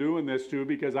even doing this, too,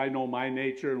 because I know my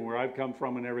nature and where I've come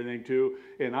from and everything, too.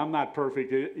 And I'm not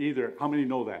perfect either. How many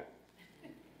know that?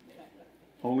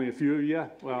 Only a few of you?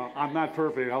 Well, I'm not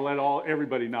perfect. I'll let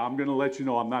everybody know. I'm going to let you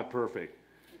know I'm not perfect.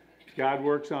 God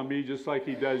works on me just like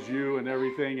he does you and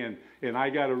everything. And I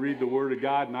got to read the Word of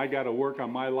God, and I got to work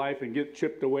on my life and get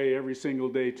chipped away every single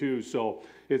day, too. So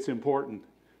it's important,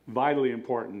 vitally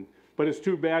important. But it's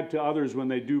too bad to others when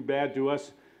they do bad to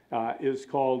us. Is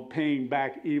called paying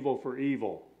back evil for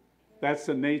evil. That's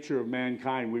the nature of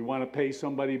mankind. We want to pay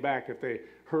somebody back. If they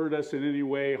hurt us in any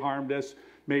way, harmed us,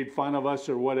 made fun of us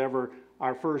or whatever,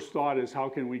 our first thought is, how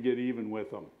can we get even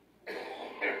with them?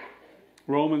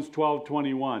 Romans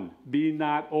 12:21, be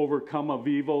not overcome of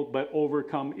evil, but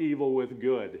overcome evil with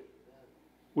good.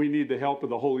 We need the help of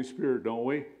the Holy Spirit, don't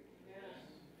we? Yes.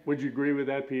 Would you agree with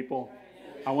that, people?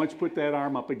 Yes. I want you to put that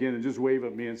arm up again and just wave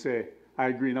at me and say, I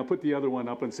agree. Now put the other one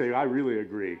up and say, I really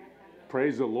agree.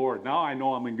 Praise the Lord. Now I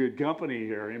know I'm in good company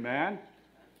here. Amen?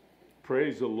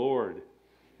 Praise the Lord.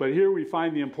 But here we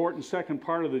find the important second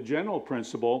part of the general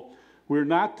principle. We're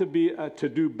not to be to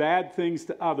do bad things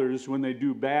to others when they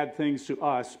do bad things to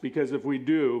us, because if we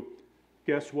do,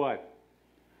 guess what?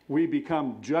 We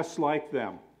become just like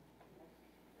them.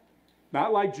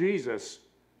 Not like Jesus,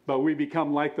 but we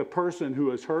become like the person who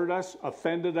has hurt us,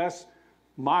 offended us,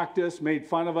 mocked us, made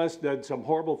fun of us, did some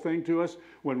horrible thing to us.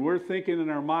 When we're thinking in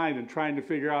our mind and trying to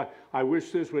figure out, I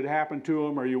wish this would happen to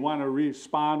them, or you want to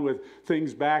respond with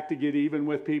things back to get even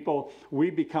with people, we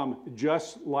become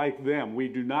just like them. We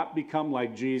do not become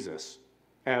like Jesus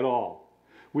at all.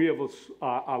 We have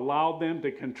allowed them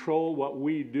to control what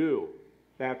we do.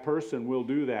 That person will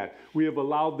do that. We have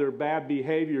allowed their bad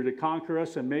behavior to conquer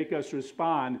us and make us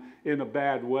respond in a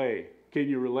bad way. Can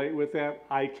you relate with that?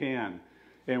 I can.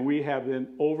 And we have been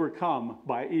overcome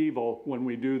by evil when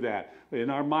we do that.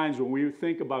 In our minds, when we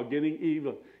think about getting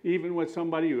evil, even with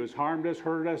somebody who has harmed us,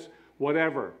 hurt us,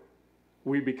 whatever,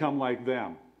 we become like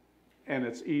them. And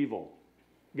it's evil.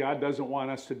 God doesn't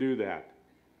want us to do that.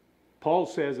 Paul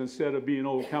says instead of being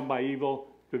overcome by evil,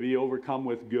 to be overcome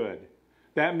with good.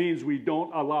 That means we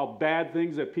don't allow bad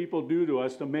things that people do to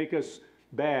us to make us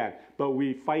bad, but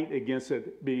we fight against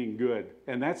it being good.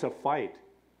 And that's a fight.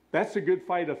 That's a good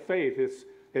fight of faith.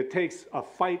 It takes a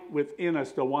fight within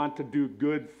us to want to do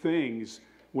good things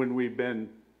when we've been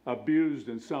abused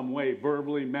in some way,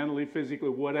 verbally, mentally, physically,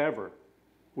 whatever.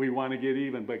 We want to get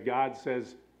even, but God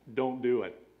says, don't do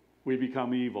it. We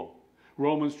become evil.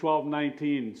 Romans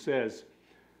 12:19 says,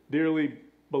 dearly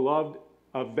beloved,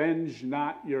 avenge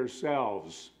not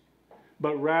yourselves,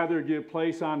 but rather give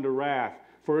place unto wrath,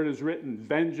 for it is written,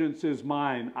 vengeance is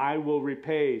mine, I will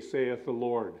repay, saith the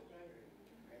Lord.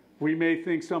 We may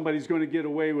think somebody's going to get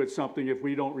away with something if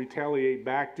we don't retaliate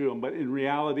back to them, but in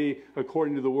reality,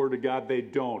 according to the Word of God, they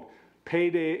don't.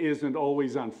 Payday isn't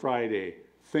always on Friday.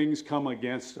 Things come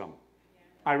against them.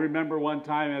 I remember one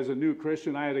time as a new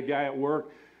Christian, I had a guy at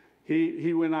work.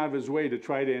 He went out of his way to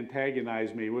try to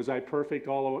antagonize me. Was I perfect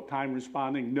all the time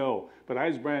responding? No. But I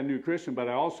was a brand new Christian, but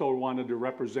I also wanted to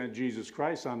represent Jesus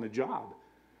Christ on the job.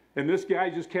 And this guy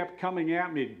just kept coming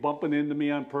at me, bumping into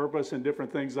me on purpose and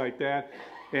different things like that.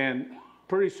 And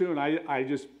pretty soon I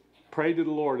just prayed to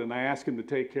the Lord and I asked him to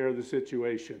take care of the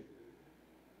situation.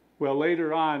 Well,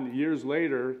 later on, years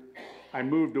later, I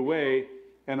moved away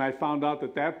and I found out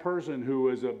that that person who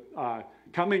was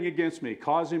coming against me,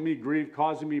 causing me grief,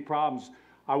 causing me problems,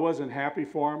 I wasn't happy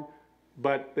for him,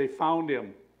 but they found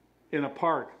him in a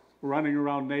park running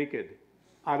around naked,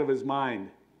 out of his mind.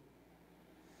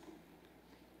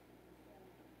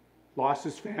 Lost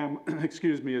his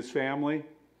his family.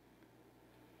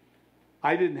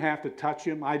 I didn't have to touch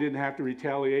him. I didn't have to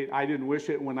retaliate. I didn't wish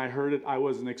it. When I heard it, I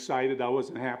wasn't excited. I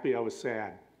wasn't happy. I was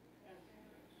sad.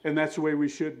 And that's the way we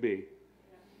should be.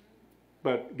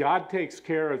 But God takes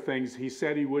care of things He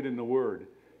said He would in the Word.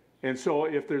 And so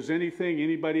if there's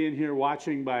anybody in here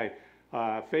watching by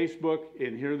Facebook,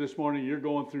 in here this morning, you're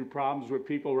going through problems with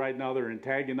people right now that are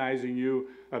antagonizing you,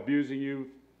 abusing you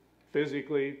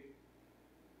physically,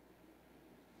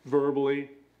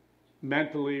 verbally,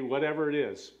 mentally, whatever it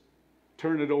is,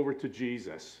 turn it over to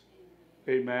Jesus.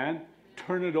 Amen?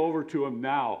 Turn it over to Him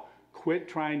now. Quit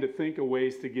trying to think of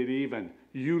ways to get even.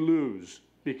 You lose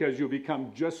because you'll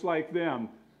become just like them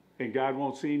and God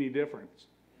won't see any difference.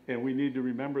 And we need to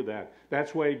remember that.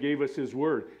 That's why He gave us His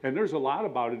Word. And there's a lot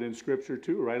about it in Scripture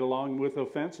too, right along with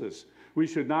offenses. We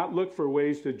should not look for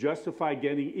ways to justify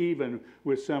getting even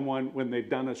with someone when they've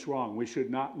done us wrong. We should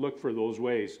not look for those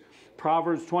ways.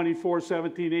 Proverbs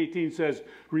 24:17-18 says,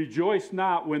 rejoice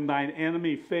not when thine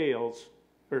enemy fails,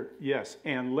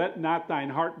 and let not thine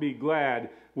heart be glad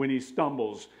when he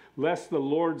stumbles, lest the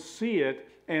Lord see it,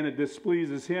 and it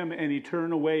displeases him, and he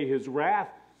turn away his wrath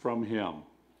from him.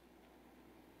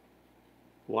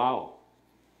 Wow.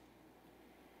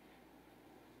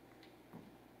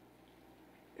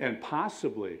 And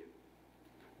possibly,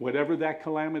 whatever that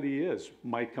calamity is,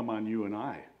 might come on you and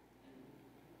I.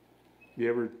 You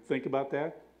ever think about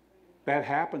that? That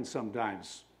happens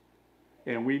sometimes.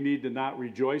 And we need to not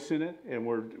rejoice in it, and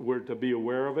we're to be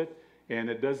aware of it. And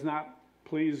it does not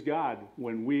please God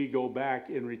when we go back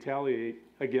and retaliate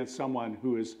against someone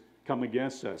who has come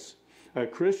against us. A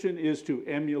Christian is to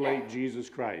emulate Jesus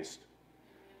Christ.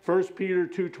 1 Peter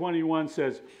 2:21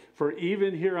 says, for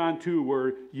even hereunto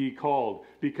were ye called,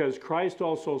 because Christ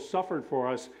also suffered for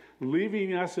us,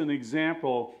 leaving us an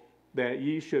example that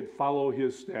ye should follow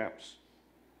his steps.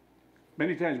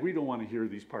 Many times we don't want to hear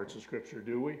these parts of Scripture,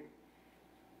 do we?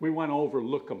 We want to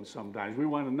overlook them sometimes. We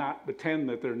want to not pretend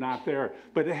that they're not there.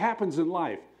 But it happens in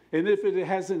life. And if it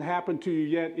hasn't happened to you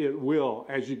yet, it will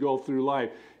as you go through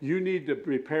life. You need to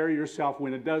prepare yourself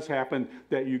when it does happen,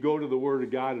 that you go to the Word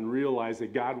of God and realize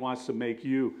that God wants to make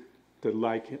you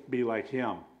to be like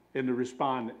him and to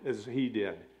respond as he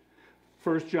did.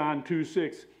 1 John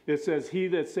 2:6, it says, he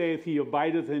that saith he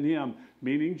abideth in him,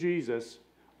 meaning Jesus,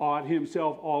 ought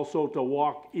himself also to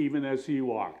walk even as he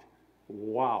walked.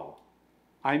 Wow.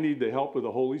 I need the help of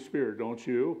the Holy Spirit, don't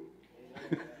you?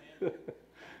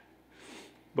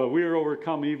 But we are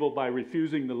overcome evil by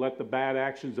refusing to let the bad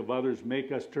actions of others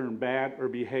make us turn bad or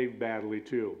behave badly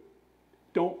too.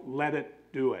 Don't let it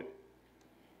do it.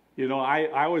 You know,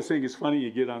 I always think it's funny,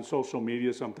 you get on social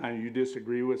media, sometimes you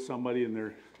disagree with somebody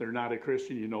and they're not a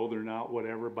Christian, you know they're not,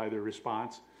 whatever, by their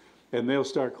response. And they'll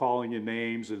start calling you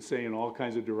names and saying all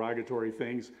kinds of derogatory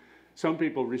things. Some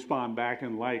people respond back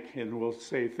and will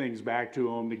say things back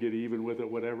to them to get even with it,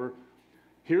 whatever.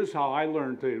 Here's how I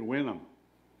learned to win them.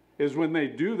 Is when they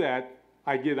do that,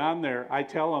 I get on there, I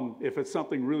tell them if it's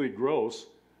something really gross,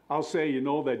 I'll say, you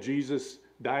know that Jesus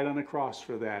died on the cross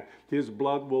for that. His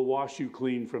blood will wash you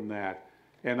clean from that.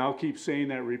 And I'll keep saying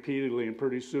that repeatedly, and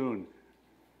pretty soon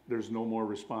there's no more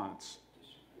response.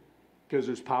 Because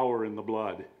there's power in the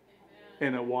blood. Amen.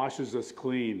 And it washes us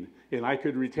clean. And I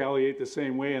could retaliate the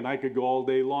same way, and I could go all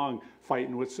day long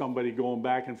fighting with somebody, going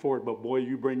back and forth. But boy,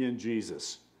 you bring in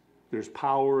Jesus. There's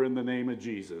power in the name of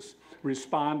Jesus.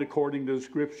 Respond according to the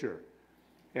Scripture.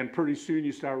 And pretty soon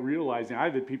you start realizing,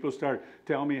 I've had people start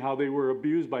telling me how they were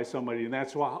abused by somebody, and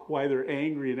that's why they're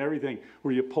angry and everything,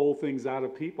 where you pull things out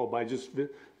of people by just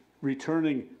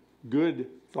returning good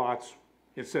thoughts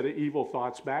instead of evil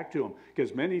thoughts back to them.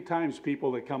 Because many times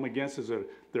people that come against us,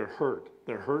 they're hurt.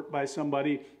 They're hurt by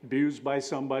somebody, abused by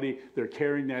somebody, they're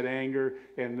carrying that anger,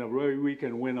 and the way we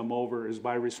can win them over is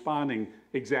by responding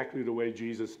exactly the way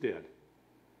Jesus did.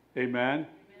 Amen?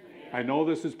 I know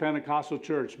this is Pentecostal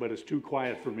church, but it's too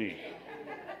quiet for me.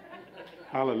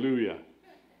 Hallelujah.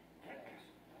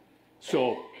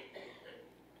 So,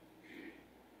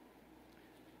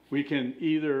 we can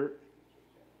either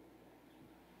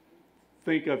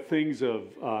think of things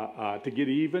to get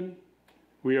even.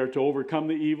 We are to overcome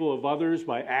the evil of others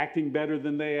by acting better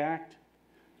than they act.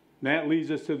 And that leads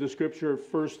us to the scripture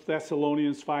of 1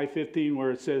 Thessalonians 5:15,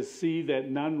 where it says, see that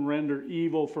none render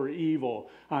evil for evil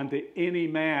unto any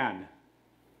man,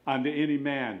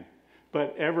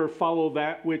 but ever follow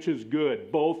that which is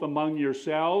good, both among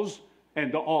yourselves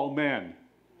and to all men.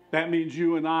 That means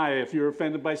you and I, if you're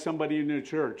offended by somebody in the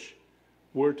church,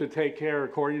 we're to take care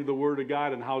according to the Word of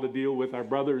God and how to deal with our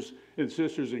brothers and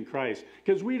sisters in Christ.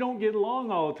 Because we don't get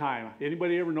along all the time.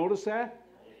 Anybody ever notice that?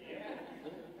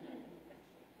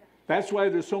 That's why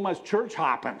there's so much church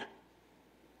hopping.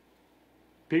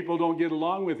 People don't get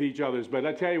along with each other. But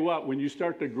I tell you what, when you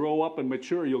start to grow up and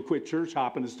mature, you'll quit church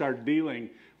hopping and start dealing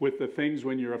with the things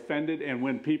when you're offended. And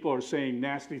when people are saying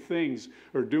nasty things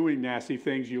or doing nasty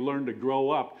things, you learn to grow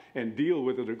up and deal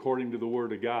with it according to the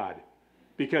Word of God.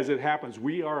 Because it happens.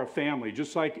 We are a family.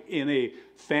 Just like in a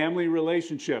family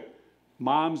relationship,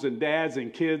 moms and dads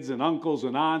and kids and uncles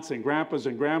and aunts and grandpas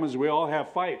and grandmas, we all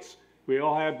have fights. We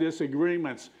all have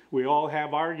disagreements. We all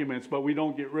have arguments, but we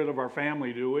don't get rid of our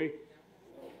family, do we?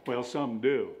 Well, some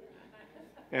do.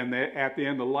 And at the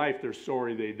end of life, they're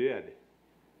sorry they did.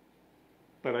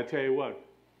 But I tell you what,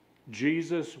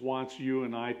 Jesus wants you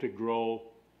and I to grow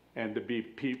and to be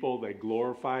people that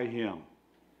glorify Him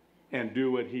and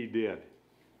do what He did.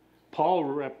 Paul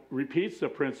repeats the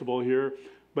principle here,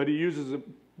 but he uses a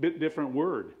bit different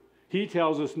word. He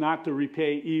tells us not to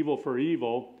repay evil for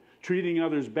evil, treating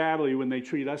others badly when they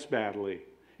treat us badly.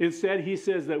 Instead, he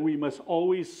says that we must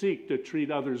always seek to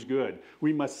treat others good.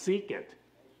 We must seek it.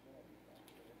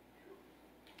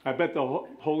 I bet the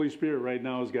Holy Spirit right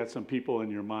now has got some people in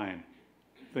your mind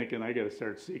thinking, I got to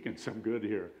start seeking some good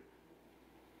here.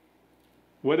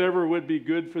 Whatever would be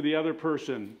good for the other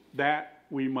person, that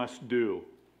we must do.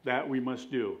 That we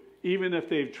must do, even if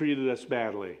they've treated us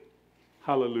badly.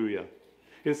 Hallelujah.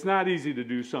 It's not easy to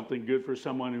do something good for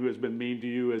someone who has been mean to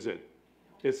you, is it?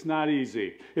 It's not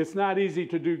easy. It's not easy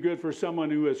to do good for someone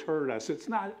who has hurt us. It's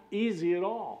not easy at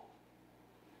all.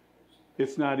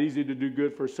 It's not easy to do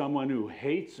good for someone who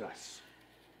hates us.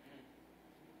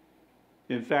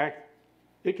 In fact,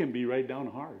 it can be right down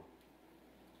hard.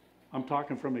 I'm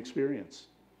talking from experience.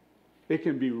 It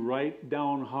can be right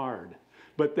down hard.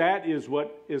 But that is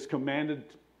what is commanded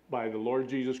by the Lord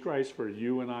Jesus Christ for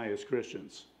you and I as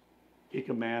Christians. He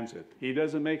commands it. He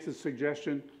doesn't make the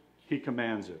suggestion. He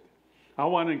commands it. I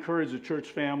want to encourage the church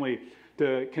family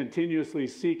to continuously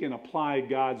seek and apply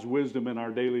God's wisdom in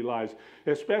our daily lives,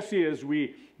 especially as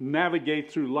we navigate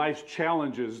through life's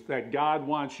challenges, that God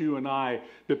wants you and I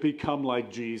to become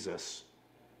like Jesus.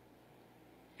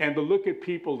 And to look at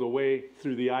people the way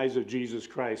through the eyes of Jesus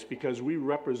Christ, because we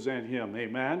represent him.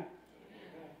 Amen?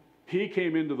 He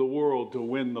came into the world to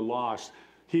win the lost.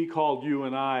 He called you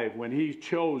and I, when he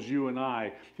chose you and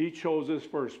I, he chose us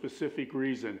for a specific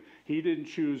reason. He didn't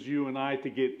choose you and I to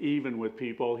get even with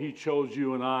people. He chose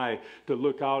you and I to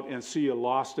look out and see a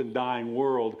lost and dying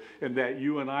world, and that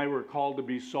you and I were called to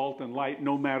be salt and light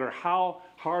no matter how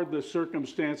hard the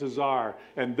circumstances are,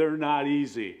 and they're not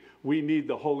easy. We need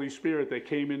the Holy Spirit that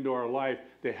came into our life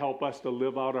to help us to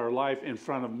live out our life in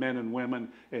front of men and women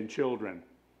and children,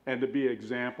 and to be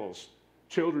examples.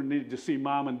 Children need to see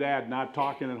mom and dad not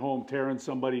talking at home, tearing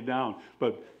somebody down,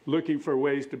 but looking for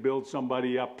ways to build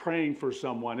somebody up, praying for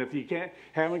someone. If you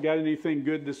haven't got anything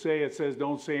good to say, it says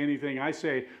don't say anything. I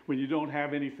say when you don't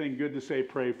have anything good to say,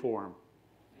 pray for them.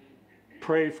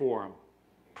 Pray for them.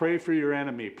 Pray for your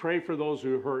enemy. Pray for those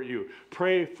who hurt you.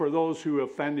 Pray for those who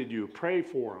offended you. Pray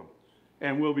for them.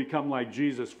 And we'll become like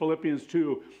Jesus. Philippians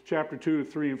 2, chapter 2,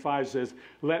 3 and 5 says,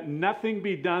 let nothing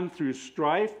be done through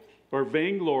strife or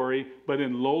vainglory, but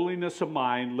in lowliness of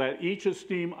mind, let each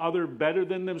esteem other better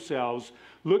than themselves.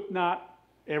 Look not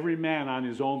every man on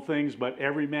his own things, but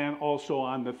every man also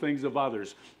on the things of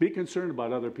others. Be concerned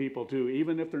about other people too,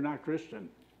 even if they're not Christian.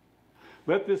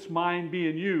 Let this mind be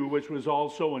in you, which was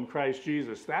also in Christ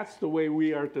Jesus. That's the way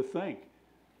we are to think.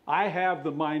 I have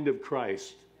the mind of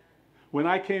Christ. When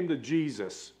I came to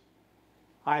Jesus,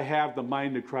 I have the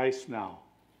mind of Christ now.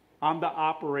 I'm to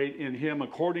operate in him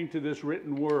according to this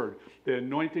written word, the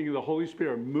anointing of the Holy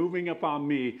Spirit moving upon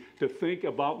me to think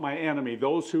about my enemy,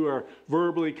 those who are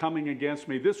verbally coming against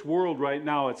me. This world right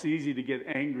now, it's easy to get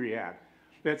angry at.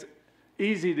 It's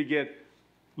easy to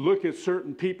look at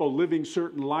certain people living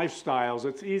certain lifestyles.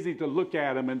 It's easy to look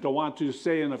at them and to want to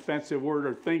say an offensive word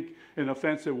or think an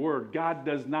offensive word. God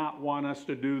does not want us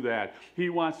to do that. He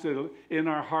wants to, in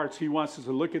our hearts, he wants us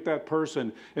to look at that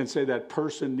person and say that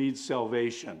person needs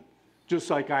salvation. Just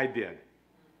like I did.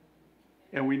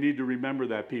 And we need to remember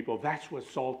that, people. That's what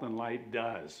salt and light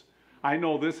does. I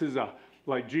know this is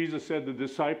like Jesus said to the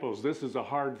disciples, this is a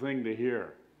hard thing to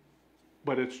hear.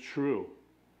 But it's true.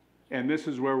 And this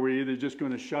is where we're either just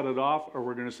going to shut it off or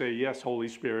we're going to say, yes, Holy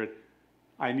Spirit,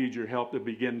 I need your help to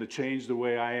begin to change the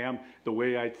way I am, the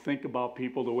way I think about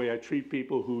people, the way I treat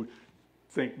people who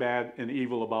think bad and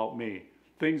evil about me.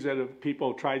 Things that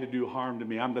people try to do harm to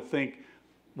me. I'm to think,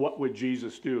 what would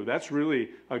Jesus do? That's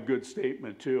really a good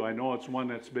statement too. I know it's one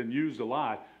that's been used a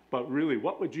lot, but really,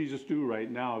 what would Jesus do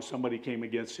right now if somebody came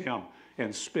against him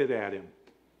and spit at him?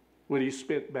 Would he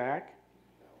spit back?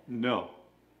 No.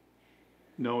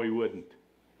 No, he wouldn't.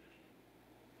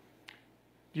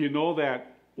 Do you know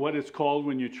that what it's called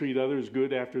when you treat others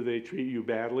good after they treat you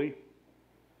badly?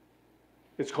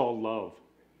 It's called love.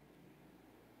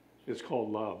 It's called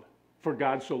love. For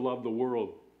God so loved the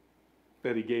world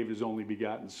that he gave his only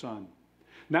begotten Son.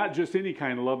 Not just any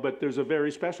kind of love, but there's a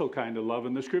very special kind of love.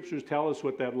 And the scriptures tell us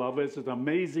what that love is. It's an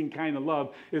amazing kind of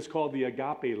love. It's called the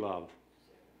agape love.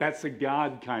 That's the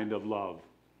God kind of love.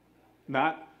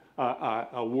 Not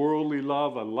a worldly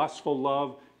love, a lustful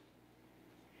love,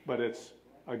 but it's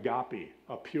agape,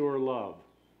 a pure love.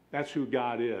 That's who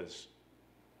God is.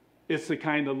 It's the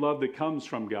kind of love that comes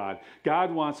from God.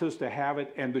 God wants us to have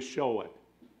it and to show it.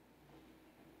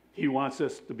 He wants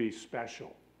us to be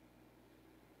special.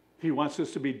 He wants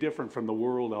us to be different from the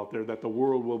world out there, that the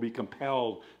world will be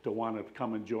compelled to want to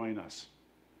come and join us.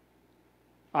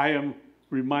 I am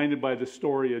reminded by the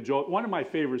story of Joseph. One of my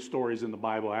favorite stories in the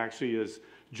Bible actually is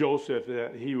Joseph.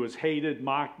 He was hated,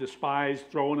 mocked, despised,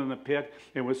 thrown in a pit,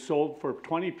 and was sold for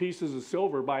 20 pieces of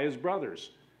silver by his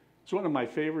brothers. It's one of my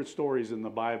favorite stories in the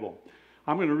Bible.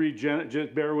 I'm going to read,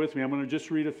 just bear with me, I'm going to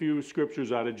just read a few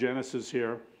scriptures out of Genesis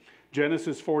here.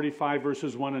 Genesis 45,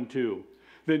 verses 1 and 2.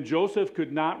 Then Joseph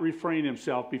could not refrain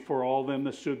himself before all them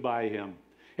that stood by him.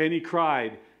 And he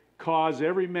cried, cause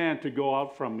every man to go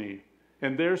out from me.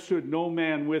 And there stood no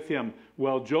man with him,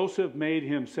 while Joseph made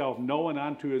himself known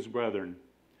unto his brethren.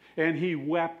 And he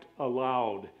wept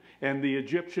aloud. And the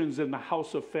Egyptians in the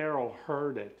house of Pharaoh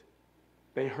heard it.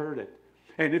 They heard it.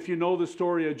 And if you know the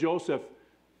story of Joseph,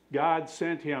 God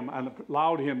sent him and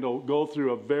allowed him to go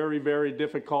through a very, very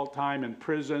difficult time in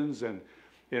prisons and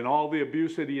all the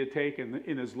abuse that he had taken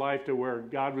in his life, to where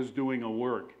God was doing a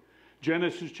work.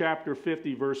 Genesis chapter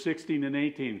 50, verse 16 and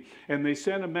 18. And they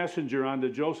sent a messenger unto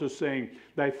Joseph, saying,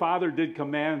 thy father did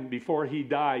command before he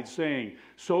died, saying,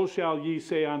 so shall ye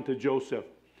say unto Joseph,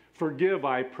 forgive,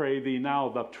 I pray thee now,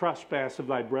 the trespass of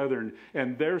thy brethren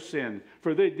and their sin,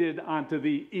 for they did unto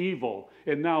thee evil.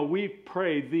 And now we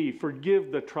pray thee,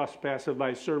 forgive the trespass of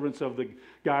thy servants of the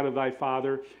God of thy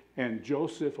father. And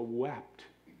Joseph wept.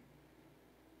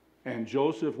 And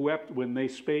Joseph wept when they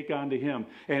spake unto him.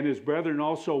 And his brethren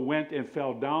also went and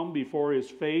fell down before his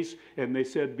face, and they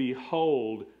said,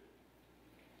 behold,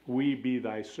 we be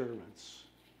thy servants.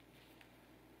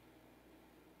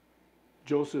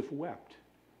 Joseph wept.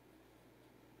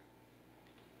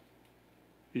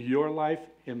 Your life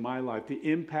and my life, the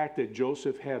impact that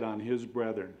Joseph had on his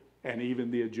brethren and even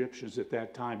the Egyptians at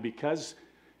that time, because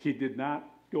he did not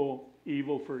go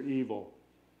evil for evil,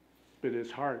 but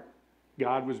his heart,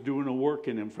 God was doing a work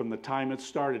in him from the time it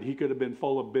started. He could have been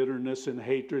full of bitterness and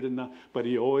hatred, but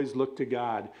he always looked to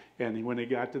God. And when he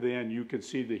got to the end, you could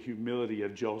see the humility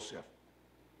of Joseph.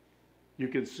 You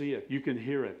can see it. You can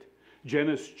hear it.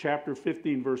 Genesis chapter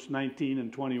 15, verse 19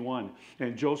 and 21.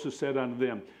 And Joseph said unto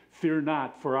them, fear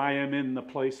not, for I am in the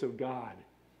place of God.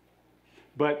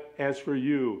 But as for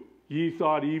you, ye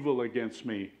thought evil against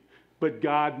me, but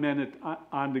God meant it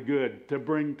unto good, to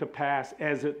bring to pass,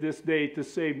 as at this day, to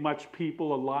save much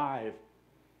people alive.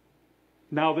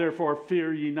 Now therefore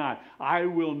fear ye not. I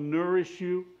will nourish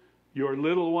you, your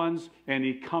little ones. And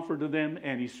he comforted them,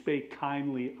 and he spake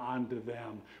kindly unto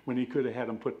them, when he could have had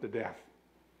them put to death.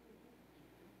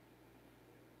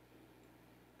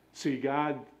 See,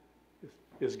 God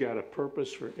has got a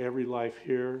purpose for every life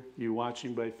here. You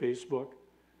watching by Facebook?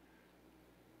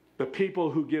 The people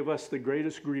who give us the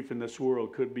greatest grief in this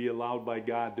world could be allowed by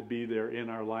God to be there in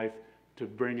our life, to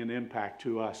bring an impact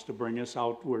to us, to bring us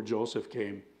out where Joseph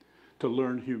came, to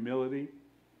learn humility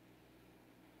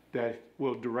that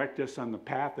will direct us on the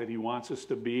path that he wants us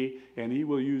to be, and he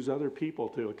will use other people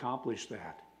to accomplish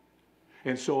that.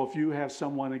 And so if you have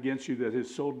someone against you that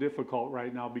is so difficult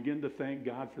right now, begin to thank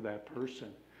God for that person.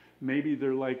 Maybe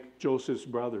they're like Joseph's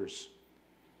brothers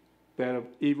that have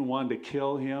even wanted to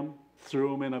kill him,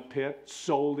 threw him in a pit,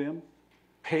 sold him,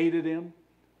 hated him,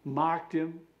 mocked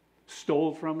him,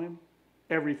 stole from him,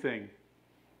 everything.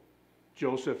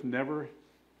 Joseph never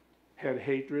had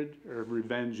hatred or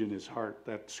revenge in his heart.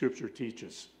 That scripture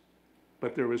teaches.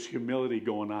 But there was humility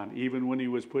going on, even when he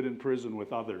was put in prison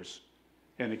with others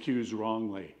and accused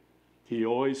wrongly. He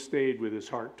always stayed with his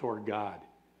heart toward God.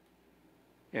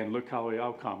 And look how the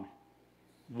outcome.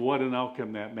 What an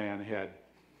outcome that man had.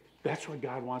 That's what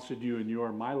God wants to do in your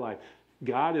and my life.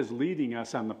 God is leading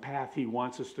us on the path he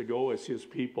wants us to go as his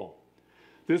people.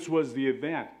 This was the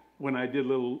event, when I did a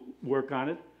little work on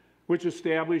it, which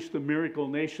established the miracle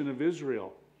nation of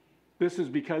Israel. This is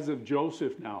because of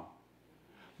Joseph now.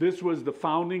 This was the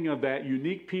founding of that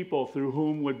unique people through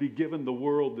whom would be given the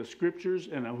world the scriptures,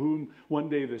 and of whom one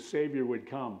day the Savior would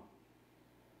come.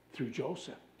 Through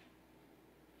Joseph.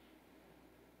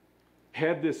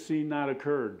 Had this scene not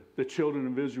occurred, the children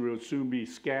of Israel would soon be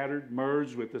scattered,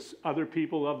 merged with the other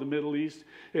people of the Middle East.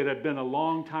 It had been a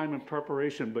long time in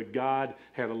preparation, but God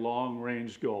had a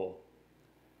long-range goal.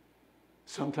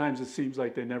 Sometimes it seems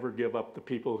like they never give up the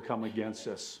people who come against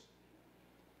us.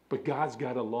 But God's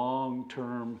got a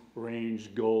long-term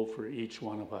range goal for each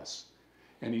one of us,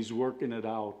 and he's working it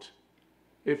out.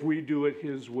 If we do it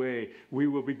his way, we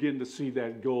will begin to see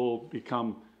that goal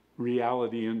become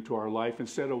reality into our life.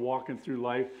 Instead of walking through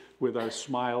life with our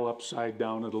smile upside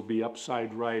down, it'll be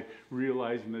upside right,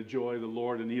 realizing the joy of the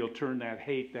Lord, and he'll turn that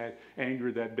hate, that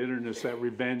anger, that bitterness, that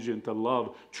revenge into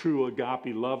love, true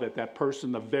agape love at that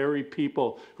person, the very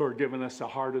people who are giving us the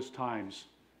hardest times.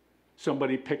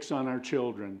 Somebody picks on our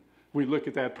children. We look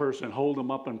at that person, hold them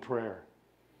up in prayer.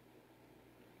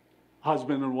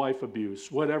 husband and wife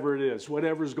abuse, whatever it is,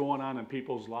 whatever's going on in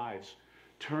people's lives.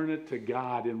 Turn it to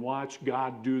God and watch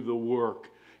God do the work.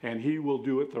 And he will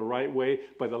do it the right way,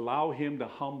 but allow him to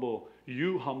humble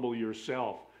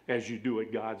yourself as you do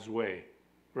it God's way,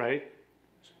 right?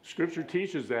 Scripture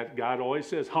teaches that. God always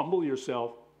says, humble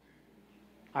yourself.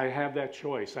 I have that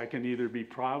choice. I can either be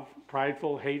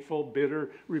prideful, hateful, bitter,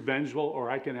 revengeful,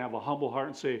 or I can have a humble heart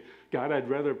and say, God, I'd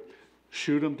rather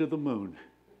shoot them to the moon.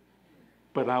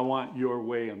 But I want your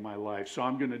way in my life, so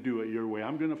I'm going to do it your way.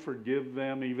 I'm going to forgive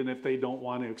them even if they don't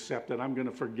want to accept it. I'm going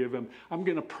to forgive them. I'm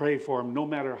going to pray for them no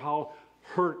matter how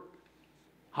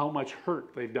much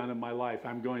hurt they've done in my life.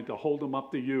 I'm going to hold them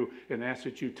up to you and ask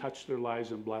that you touch their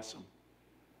lives and bless them.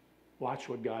 Watch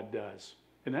what God does.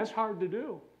 And that's hard to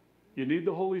do. You need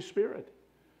the Holy Spirit.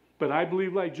 But I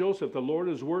believe, like Joseph, the Lord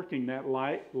is working that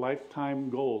lifetime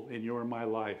goal in your and my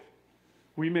life.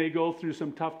 We may go through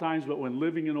some tough times, but when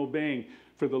living and obeying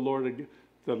for the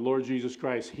Lord Jesus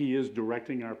Christ, he is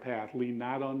directing our path. Lean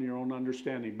not on your own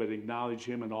understanding, but acknowledge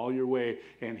him in all your way,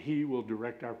 and he will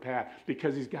direct our path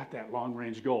because he's got that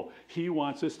long-range goal. He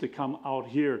wants us to come out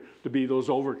here to be those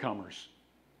overcomers,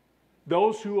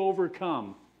 those who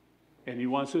overcome, and he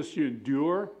wants us to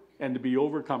endure and to be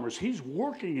overcomers. He's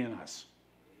working in us.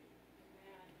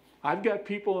 I've got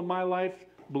people in my life,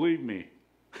 believe me,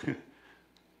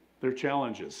 they're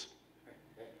challenges.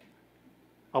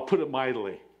 I'll put it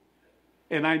mildly.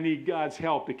 And I need God's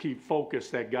help to keep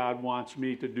focused that God wants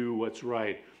me to do what's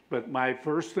right. But my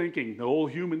first thinking, the old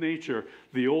human nature,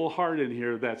 the old heart in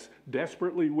here that's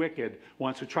desperately wicked,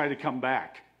 wants to try to come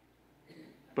back.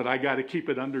 But I got to keep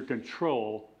it under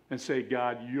control and say,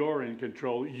 God, you're in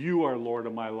control. You are Lord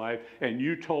of my life. And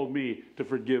you told me to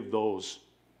forgive those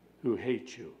who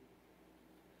hate you.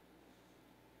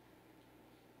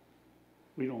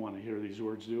 We don't want to hear these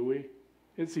words, do we?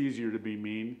 It's easier to be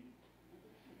mean.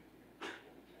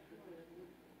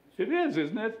 It is,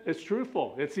 isn't it? It's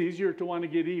truthful. It's easier to want to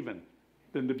get even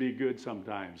than to be good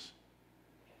sometimes.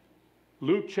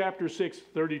 Luke chapter 6,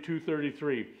 32,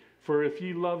 33. For if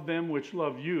ye love them which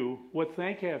love you, what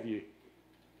thank have ye?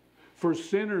 For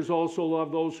sinners also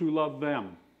love those who love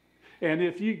them. And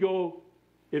if ye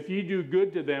do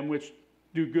good to them which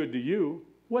do good to you,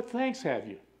 what thanks have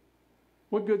you?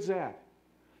 What good's that?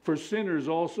 For sinners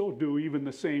also do even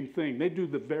the same thing. They do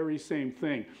the very same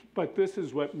thing. But this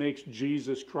is what makes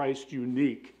Jesus Christ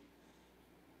unique.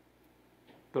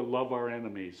 To love our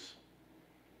enemies.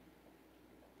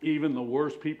 Even the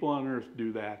worst people on earth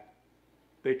do that.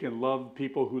 They can love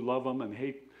people who love them and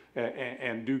hate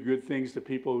and do good things to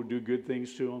people who do good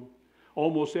things to them.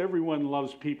 Almost everyone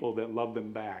loves people that love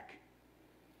them back.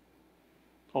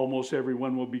 Almost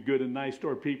everyone will be good and nice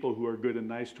toward people who are good and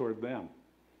nice toward them.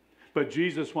 But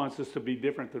Jesus wants us to be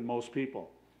different than most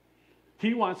people.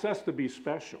 He wants us to be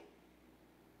special,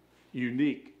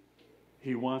 unique.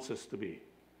 He wants us to be.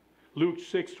 Luke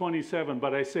 6:27,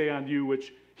 but I say unto you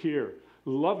which hear,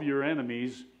 love your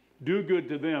enemies, do good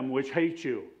to them which hate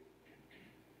you.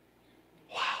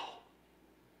 Wow.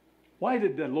 Why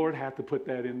did the Lord have to put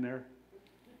that in there?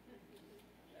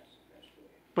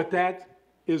 But that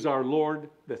is our Lord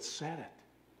that said it.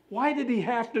 Why did he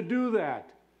have to do that?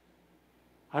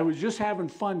 I was just having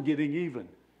fun getting even.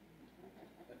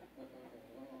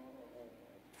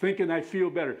 Thinking I'd feel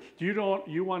better. You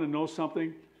want to know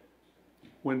something?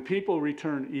 When people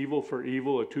return evil for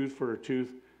evil, a tooth for a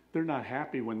tooth, they're not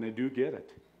happy when they do get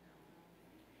it.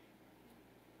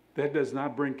 That does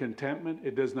not bring contentment.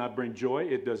 It does not bring joy.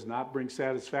 It does not bring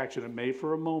satisfaction. It may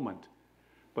for a moment.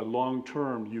 But long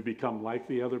term, you become like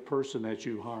the other person that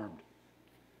you harmed.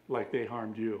 Like they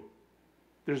harmed you.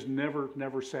 There's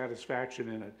never satisfaction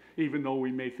in it. Even though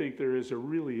we may think there is, there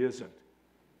really isn't.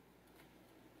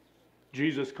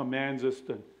 Jesus commands us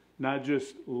to not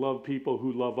just love people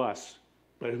who love us,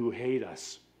 but who hate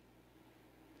us.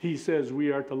 He says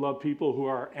we are to love people who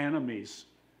are enemies.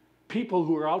 People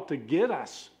who are out to get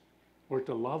us. We're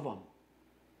to love them.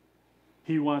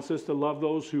 He wants us to love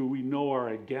those who we know are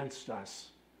against us.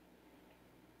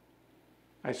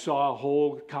 I saw a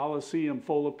whole coliseum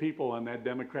full of people on that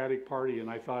Democratic Party, and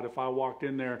I thought if I walked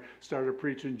in there, started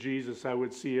preaching Jesus, I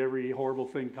would see every horrible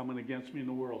thing coming against me in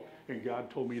the world. And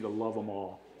God told me to love them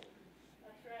all.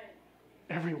 That's right.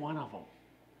 Every one of them.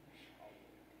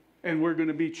 And we're going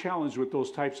to be challenged with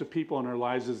those types of people in our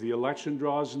lives as the election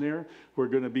draws near. We're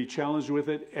going to be challenged with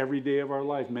it every day of our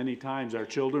life. Many times our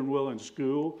children will in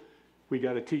school. We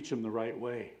got to teach them the right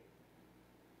way.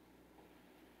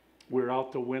 We're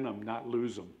out to win them, not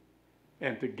lose them,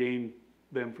 and to gain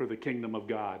them for the kingdom of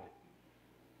God.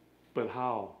 But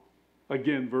how?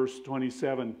 Again, verse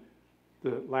 27,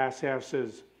 the last half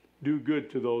says, do good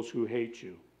to those who hate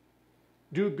you.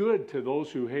 Do good to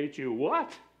those who hate you.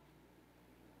 What?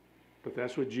 But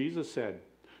that's what Jesus said.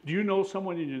 Do you know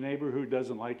someone in your neighborhood who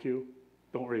doesn't like you?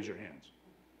 Don't raise your hands.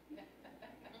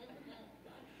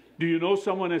 Do you know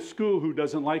someone at school who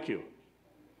doesn't like you?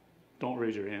 Don't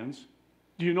raise your hands.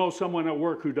 Do you know someone at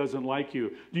work who doesn't like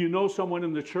you? Do you know someone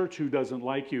in the church who doesn't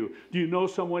like you? Do you know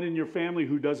someone in your family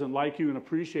who doesn't like you and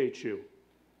appreciates you?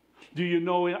 Do you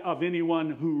know of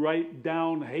anyone who right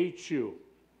down hates you?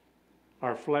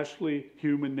 Our fleshly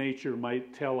human nature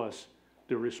might tell us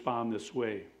to respond this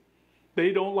way.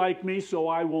 They don't like me, so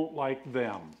I won't like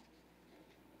them.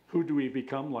 Who do we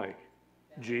become like?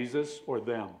 Jesus or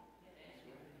them?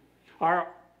 Our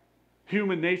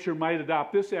human nature might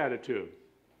adopt this attitude.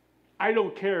 I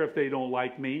don't care if they don't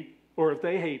like me or if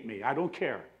they hate me. I don't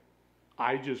care.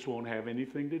 I just won't have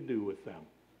anything to do with them.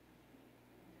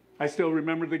 I still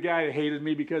remember the guy that hated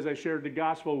me because I shared the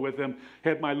gospel with him.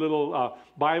 Had my little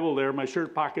Bible there, my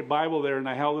shirt pocket Bible there, and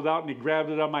I held it out, and he grabbed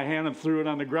it out of my hand and threw it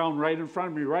on the ground right in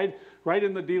front of me, right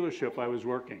in the dealership I was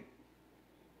working.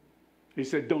 He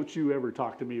said, "Don't you ever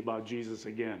talk to me about Jesus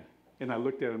again." And I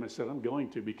looked at him and said, "I'm going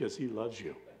to, because he loves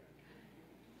you."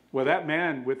 Well, that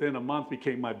man, within a month,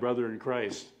 became my brother in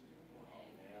Christ.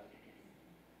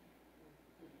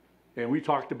 And we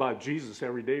talked about Jesus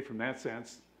every day from that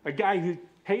sense. A guy who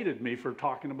hated me for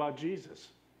talking about Jesus.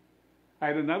 I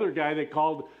had another guy that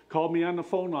called me on the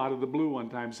phone out of the blue one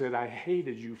time and said, "I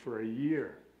hated you for a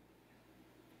year."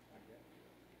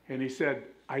 And he said,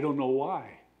 "I don't know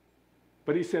why."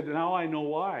 But he said, "Now I know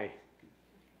why."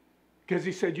 Because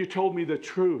he said, "You told me the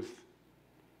truth,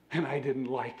 and I didn't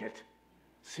like it."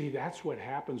 See, that's what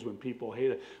happens when people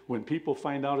hate it. When people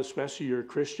find out, especially you're a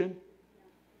Christian,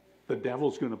 the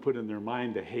devil's going to put in their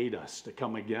mind to hate us, to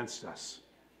come against us.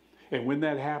 And when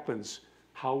that happens,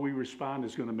 how we respond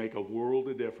is going to make a world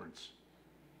of difference.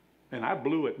 And I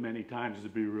blew it many times, to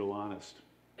be real honest.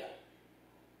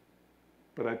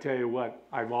 But I tell you what,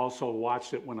 I've also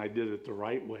watched it when I did it the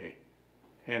right way.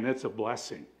 And it's a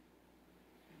blessing.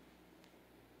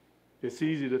 It's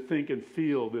easy to think and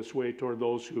feel this way toward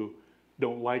those who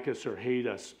don't like us or hate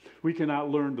us. We cannot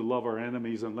learn to love our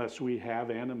enemies unless we have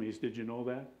enemies. Did you know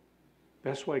that?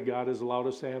 That's why God has allowed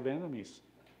us to have enemies.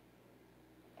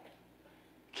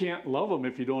 Can't love them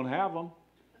if you don't have them.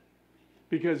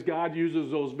 Because God uses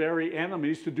those very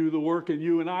enemies to do the work in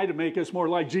you and I to make us more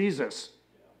like Jesus.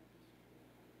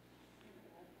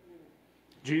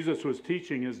 Jesus was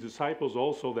teaching his disciples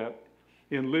also that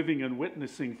in living and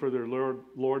witnessing for their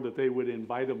Lord, that they would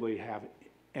inevitably have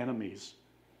enemies.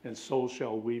 And so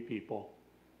shall we, people.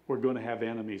 We're going to have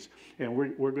enemies. And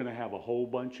we're going to have a whole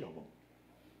bunch of them.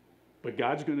 But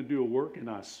God's going to do a work in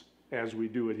us as we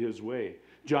do it his way.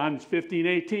 John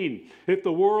 15:18. If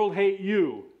the world hate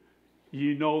you,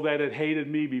 you know that it hated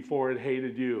me before it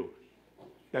hated you.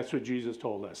 That's what Jesus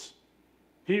told us.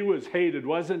 He was hated,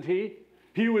 wasn't he?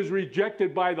 He was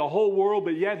rejected by the whole world,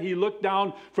 but yet he looked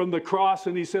down from the cross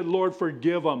and he said, "Lord,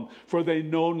 forgive them, for they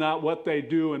know not what they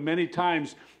do." And many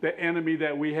times the enemy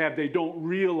that we have, they don't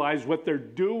realize what they're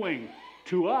doing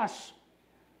to us.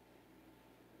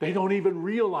 They don't even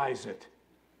realize it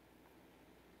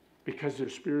because they're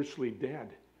spiritually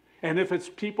dead. And if it's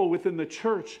people within the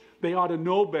church, they ought to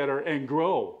know better and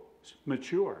grow,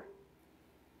 mature.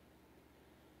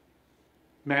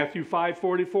 Matthew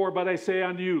 5:44, "But I say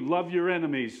unto you, love your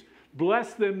enemies,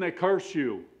 bless them that curse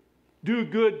you, do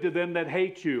good to them that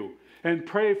hate you, and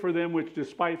pray for them which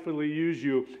despitefully use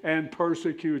you and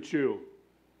persecute you."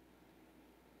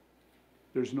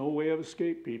 There's no way of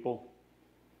escape, people.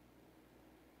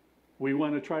 We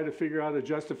want to try to figure out a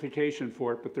justification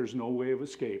for it, but there's no way of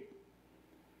escape.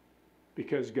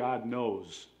 Because God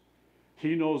knows.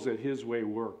 He knows that his way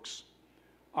works.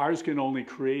 Ours can only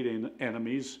create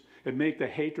enemies and make the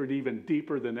hatred even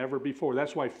deeper than ever before.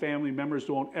 That's why family members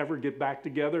don't ever get back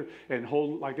together and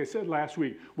hold, like I said last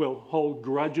week, will hold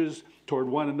grudges toward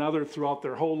one another throughout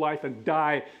their whole life and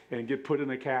die and get put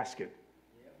in a casket.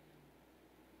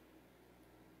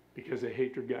 Because the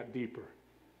hatred got deeper.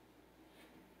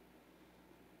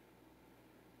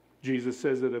 Jesus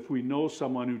says that if we know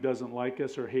someone who doesn't like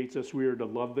us or hates us, we are to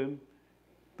love them,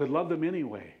 but love them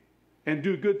anyway and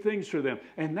do good things for them.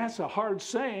 And that's a hard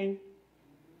saying.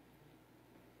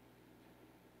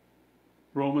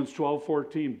 Romans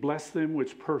 12:14, "Bless them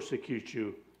which persecute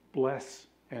you, bless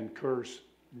and curse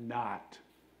not."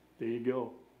 There you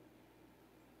go.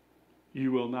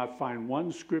 You will not find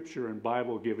one scripture in the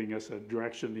Bible giving us a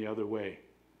direction the other way.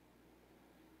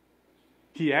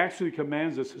 He actually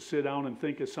commands us to sit down and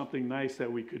think of something nice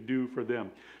that we could do for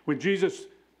them. When Jesus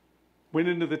went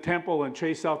into the temple and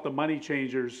chased out the money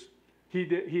changers,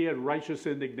 He had righteous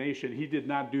indignation. He did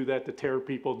not do that to tear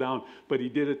people down, but he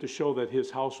did it to show that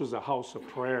his house was a house of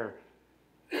prayer.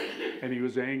 And he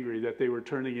was angry that they were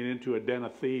turning it into a den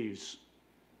of thieves.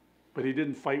 But he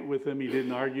didn't fight with them. He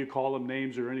didn't argue, call them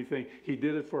names or anything. He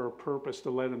did it for a purpose, to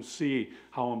let them see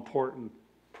how important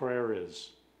prayer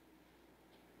is.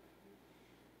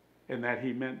 And that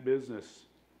he meant business.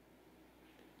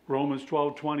 Romans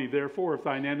 12:20, therefore, if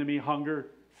thine enemy hunger,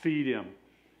 feed him.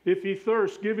 If he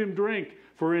thirst, give him drink,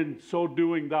 for in so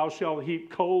doing thou shalt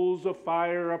heap coals of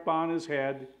fire upon his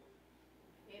head.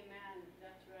 Amen.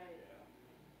 That's right.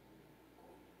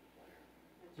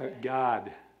 Let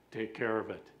God take care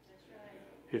of it. That's right.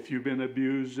 If you've been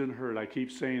abused and hurt, I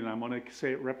keep saying it, I'm going to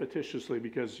say it repetitiously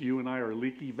because you and I are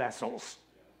leaky vessels.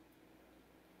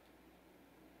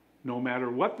 No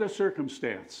matter what the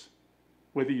circumstance,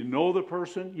 whether you know the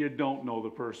person, you don't know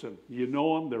the person, you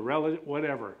know them, they're relative,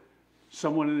 whatever.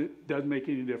 Someone, it doesn't make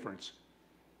any difference.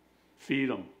 Feed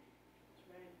them. That's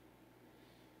right.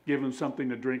 Give them something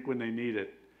to drink when they need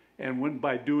it. And when,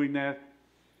 by doing that,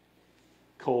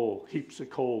 heaps of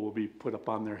coal will be put up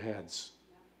on their heads.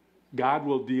 God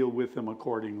will deal with them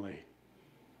accordingly.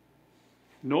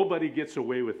 Nobody gets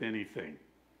away with anything.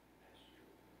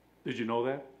 Did you know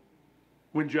that?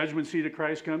 When judgment seat of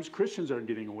Christ comes, Christians aren't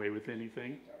getting away with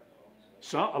anything.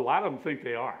 A lot of them think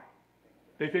they are.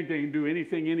 They think they can do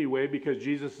anything anyway because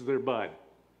Jesus is their bud.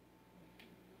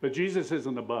 But Jesus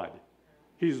isn't a bud.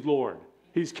 He's Lord.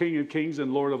 He's King of Kings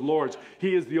and Lord of Lords.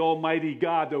 He is the Almighty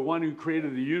God, the one who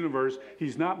created the universe.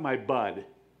 He's not my bud.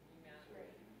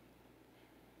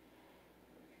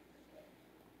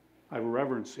 I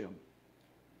reverence him.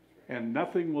 And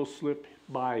nothing will slip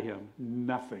by him.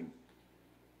 Nothing.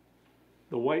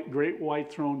 The great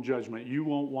white throne judgment, you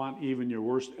won't want even your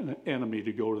worst enemy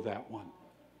to go to that one.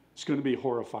 It's going to be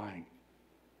horrifying.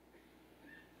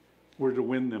 We're to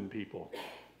win them people.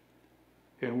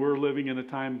 And we're living in a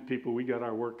time, people, we got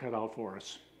our work cut out for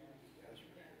us.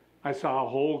 I saw a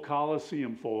whole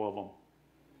coliseum full of them.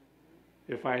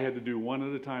 If I had to do one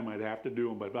at a time, I'd have to do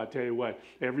them. But I tell you what,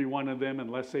 every one of them,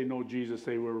 unless they know Jesus,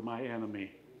 they were my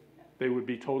enemy. They would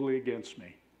be totally against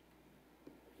me.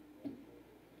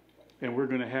 And we're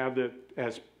going to have that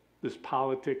as this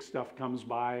politics stuff comes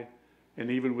by, and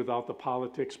even without the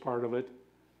politics part of it,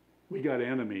 we got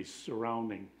enemies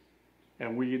surrounding.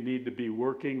 And we need to be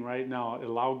working right now.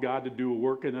 Allow God to do a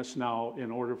work in us now in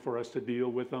order for us to deal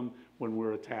with them when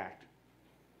we're attacked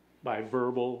by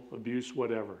verbal abuse,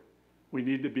 whatever. We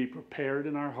need to be prepared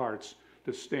in our hearts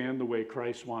to stand the way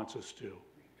Christ wants us to.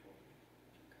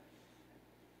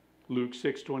 Luke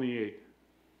 6:28.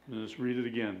 Let's read it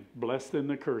again. Bless them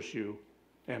that curse you,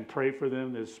 and pray for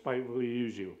them that spitefully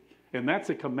use you. And that's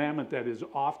a commandment that is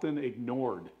often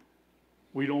ignored.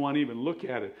 We don't want to even look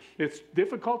at it. It's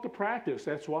difficult to practice,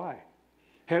 that's why.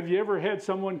 Have you ever had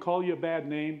someone call you a bad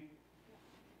name?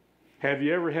 Have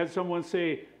you ever had someone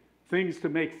say things to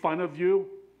make fun of you?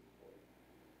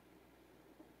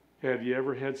 Have you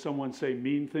ever had someone say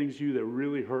mean things to you that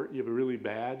really hurt you really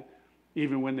bad,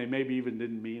 even when they maybe even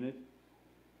didn't mean it?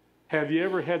 Have you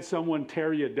ever had someone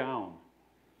tear you down?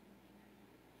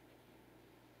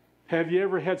 Have you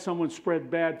ever had someone spread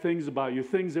bad things about you,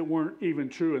 things that weren't even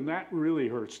true? And that really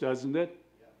hurts, doesn't it?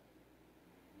 Yeah.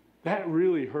 That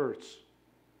really hurts.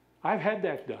 I've had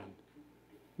that done.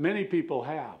 Many people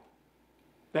have.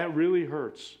 That really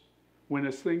hurts when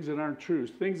it's things that aren't true,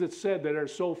 things that said that are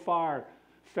so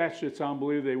far-fetched it's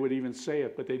unbelievable they would even say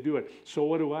it, but they do it. So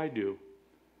what do?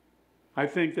 I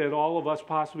think that all of us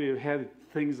possibly have had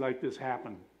things like this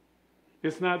happen.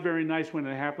 It's not very nice when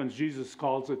it happens. Jesus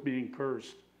calls it being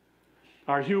cursed.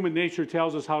 Our human nature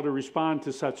tells us how to respond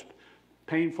to such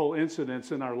painful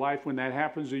incidents in our life when that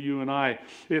happens to you and I.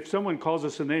 If someone calls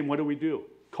us a name, what do?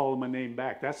 Call them a name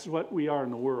back. That's what we are in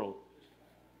the world.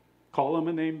 Call them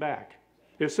a name back.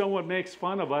 If someone makes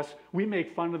fun of us, we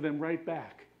make fun of them right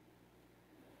back.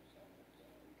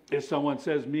 If someone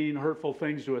says mean, hurtful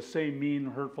things to us, say mean,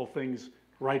 hurtful things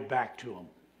right back to them.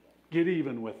 Get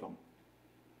even with them.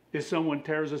 If someone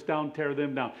tears us down, tear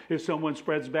them down. If someone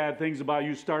spreads bad things about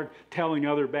you, start telling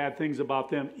other bad things about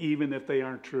them, even if they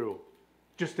aren't true,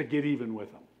 just to get even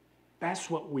with them. That's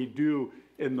what we do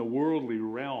in the worldly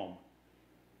realm.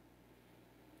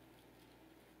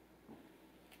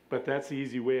 But that's the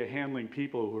easy way of handling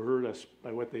people who hurt us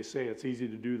by what they say. It's easy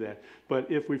to do that. But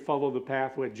if we follow the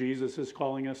path what Jesus is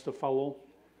calling us to follow,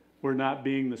 we're not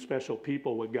being the special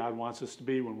people what God wants us to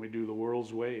be when we do the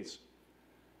world's ways.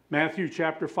 Matthew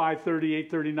chapter 5,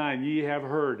 38, 39, ye have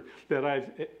heard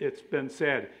that it's been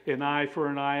said, an eye for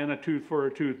an eye and a tooth for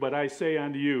a tooth. But I say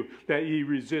unto you that ye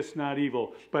resist not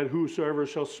evil, but whosoever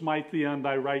shall smite thee on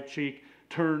thy right cheek,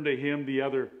 turn to him the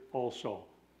other also.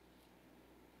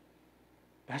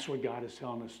 That's what God is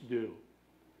telling us to do.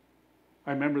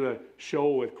 I remember the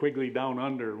show with Quigley Down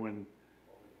Under when,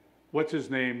 what's his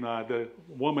name, the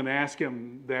woman asked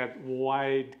him that,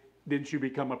 why didn't you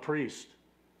become a priest?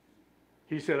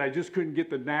 He said, I just couldn't get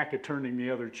the knack of turning the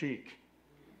other cheek.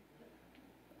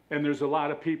 And there's a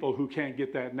lot of people who can't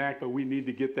get that knack, but we need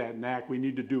to get that knack. We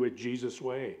need to do it Jesus'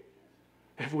 way.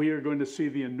 If we are going to see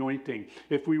the anointing,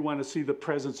 if we want to see the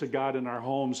presence of God in our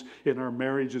homes, in our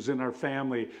marriages, in our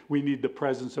family, we need the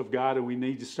presence of God, and we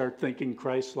need to start thinking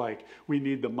Christ-like. We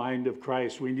need the mind of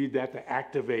Christ. We need that to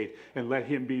activate and let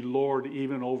him be Lord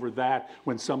even over that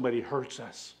when somebody hurts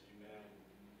us.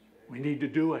 We need to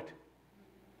do it.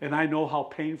 And I know how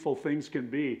painful things can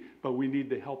be, but we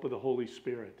need the help of the Holy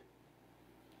Spirit.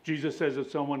 Jesus says if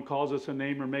someone calls us a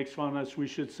name or makes fun of us, we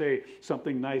should say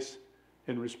something nice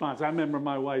in response. I remember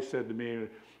my wife said to me,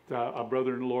 a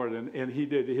brother in the Lord, and he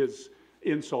did his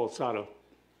insults out of,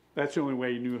 that's the only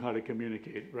way he knew how to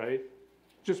communicate, right?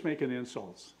 Just making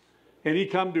insults. And he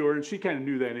come to her, and she kind of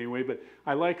knew that anyway, but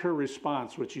I like her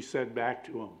response, what she said back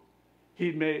to him.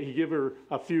 He gave her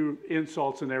a few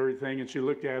insults and everything, and she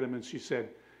looked at him and she said,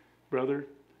 brother,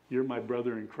 you're my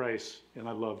brother in Christ, and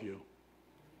I love you.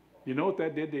 You know what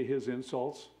that did to his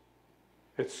insults?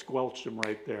 It squelched him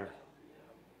right there.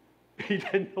 He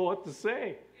didn't know what to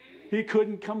say. He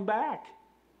couldn't come back.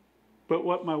 But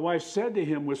what my wife said to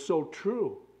him was so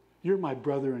true. You're my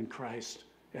brother in Christ,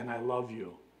 and I love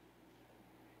you.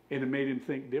 And it made him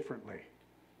think differently.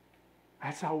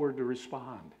 That's how we're to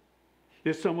respond.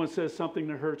 If someone says something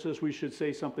that hurts us, we should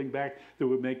say something back that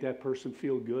would make that person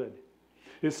feel good.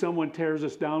 If someone tears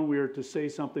us down, we are to say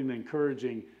something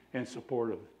encouraging and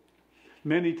supportive.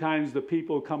 Many times the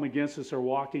people who come against us are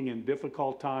walking in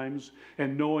difficult times,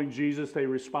 and knowing Jesus, they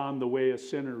respond the way a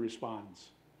sinner responds.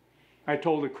 I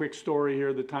told a quick story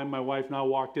here. The time my wife and I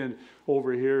walked in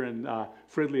over here in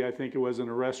Fridley, I think it was, in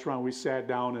a restaurant. We sat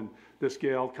down, and this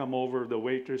gal come over, the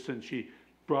waitress, and she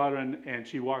brought in, and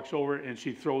she walks over, and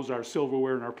she throws our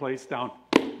silverware and our plates down.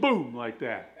 Boom, like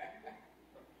that.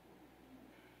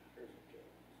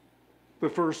 The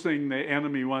first thing the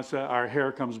enemy wants, our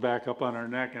hair comes back up on our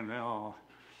neck, and oh,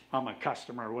 I'm a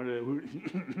customer.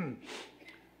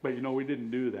 But you know, we didn't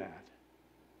do that.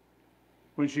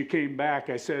 When she came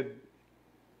back, I said,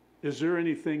 is there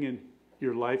anything in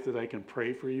your life that I can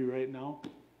pray for you right now?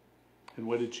 And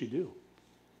what did she do?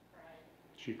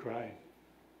 She cried.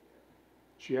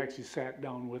 She actually sat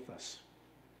down with us.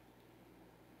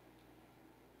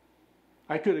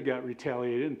 I could have got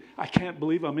retaliated. And I can't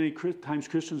believe how many times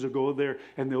Christians will go there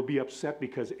and they'll be upset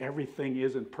because everything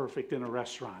isn't perfect in a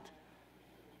restaurant.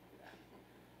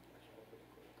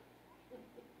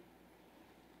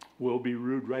 We'll be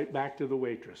rude right back to the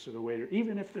waitress or the waiter.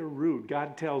 Even if they're rude,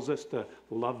 God tells us to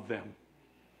love them.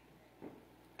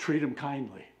 Treat them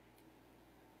kindly.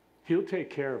 He'll take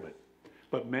care of it.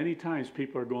 But many times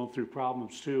people are going through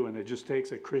problems too, and it just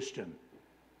takes a Christian.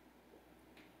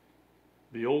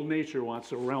 The old nature wants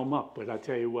to realm up, but I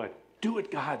tell you what, do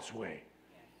it God's way.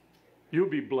 You'll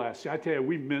be blessed. I tell you,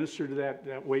 we ministered to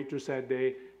that waitress that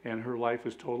day, and her life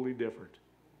is totally different.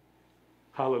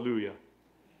 Hallelujah.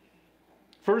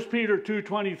 1 Peter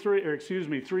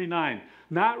 3:9.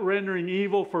 Not rendering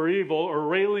evil for evil or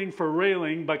railing for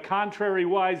railing, but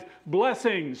contrariwise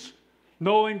blessings,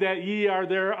 knowing that ye are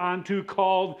thereunto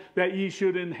called, that ye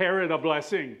should inherit a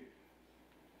blessing.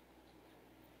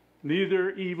 Neither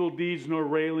evil deeds nor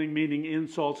railing, meaning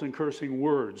insults and cursing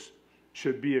words,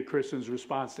 should be a Christian's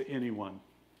response to anyone.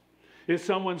 If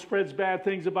someone spreads bad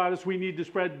things about us, we need to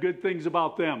spread good things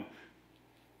about them.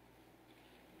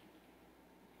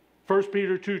 1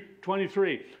 Peter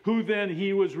 2:23. Who then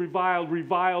he was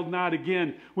reviled not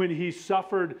again. When he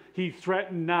suffered, he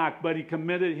threatened not, but he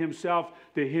committed himself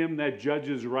to him that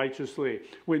judges righteously.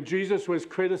 When Jesus was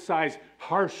criticized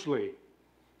harshly,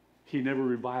 he never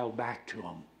reviled back to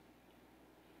him.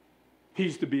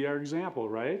 He's to be our example,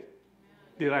 right?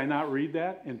 Did I not read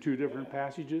that in two different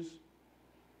passages?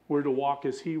 We're to walk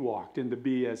as he walked and to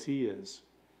be as he is.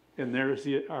 And there's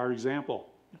our example,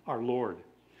 our Lord.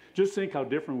 Just think how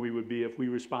different we would be if we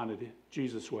responded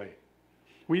Jesus' way.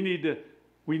 We need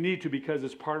to because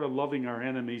it's part of loving our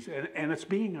enemies. And it's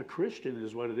being a Christian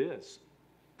is what it is.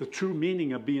 The true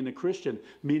meaning of being a Christian,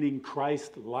 meaning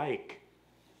Christ-like.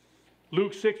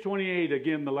 Luke 6:28,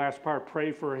 again, the last part,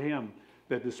 pray for him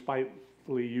that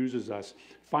despitefully uses us.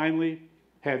 Finally,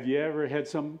 have you ever had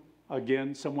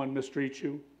someone mistreat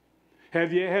you?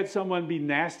 Have you had someone be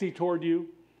nasty toward you?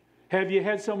 Have you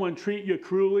had someone treat you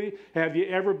cruelly? Have you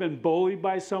ever been bullied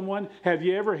by someone? Have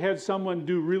you ever had someone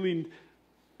do really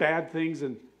bad things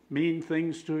and mean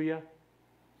things to you?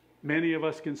 Many of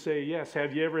us can say yes.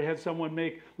 Have you ever had someone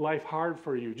make life hard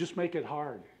for you? Just make it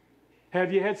hard.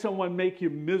 Have you had someone make you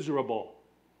miserable?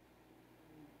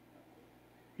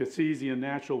 It's easy and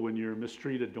natural when you're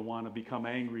mistreated to want to become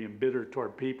angry and bitter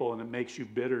toward people, and it makes you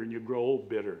bitter and you grow old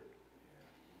bitter.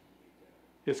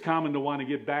 It's common to want to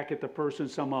get back at the person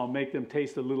somehow, make them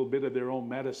taste a little bit of their own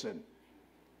medicine.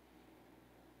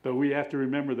 But we have to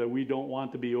remember that we don't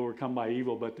want to be overcome by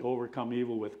evil, but to overcome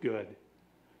evil with good.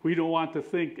 We don't want to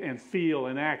think and feel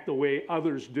and act the way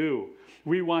others do.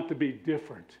 We want to be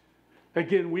different.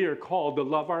 Again, we are called to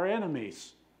love our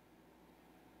enemies.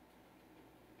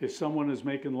 If someone is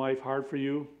making life hard for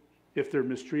you, if they're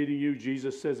mistreating you,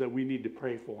 Jesus says that we need to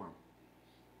pray for them.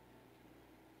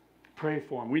 Pray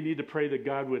for them. We need to pray that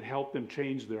God would help them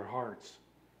change their hearts.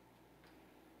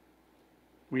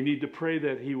 We need to pray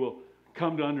that He will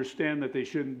come to understand that they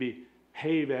shouldn't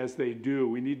behave as they do.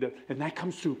 We need to, and that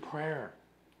comes through prayer.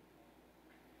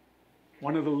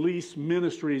 One of the least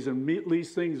ministries and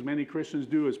least things many Christians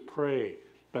do is pray,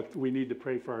 but we need to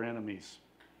pray for our enemies.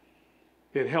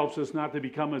 It helps us not to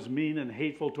become as mean and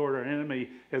hateful toward our enemy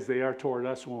as they are toward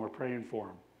us when we're praying for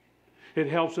them. It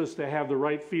helps us to have the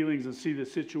right feelings and see the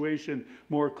situation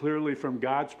more clearly from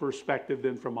God's perspective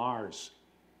than from ours.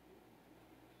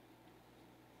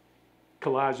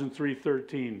 Colossians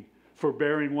 3:13,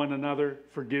 forbearing one another,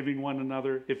 forgiving one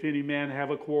another. If any man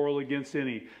have a quarrel against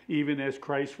any, even as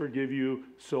Christ forgive you,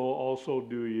 so also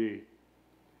do ye.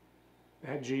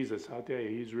 That Jesus, I'll tell you,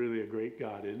 He's really a great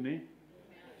God, isn't He?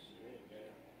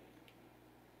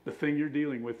 The thing you're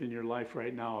dealing with in your life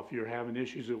right now, if you're having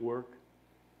issues at work,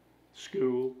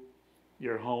 school,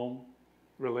 your home,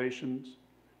 relations,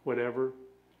 whatever,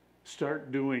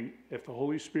 start doing, if the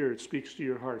Holy Spirit speaks to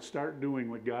your heart, start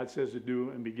doing what God says to do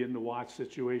and begin to watch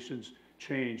situations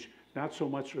change, not so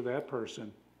much for that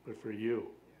person, but for you.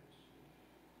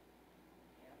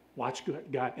 Watch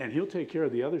God, and He'll take care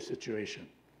of the other situation.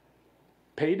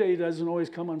 Payday doesn't always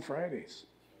come on Fridays.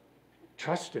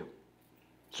 Trust Him.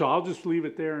 So I'll just leave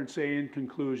it there and say in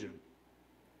conclusion.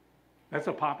 That's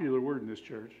a popular word in this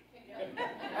church.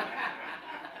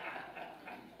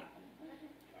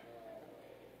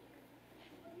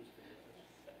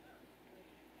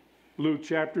 Luke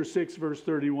chapter 6, verse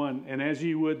 31, and as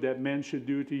ye would that men should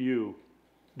do to you,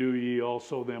 do ye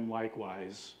also them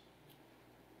likewise.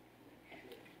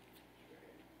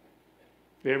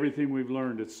 Everything we've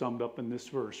learned is summed up in this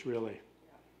verse, really.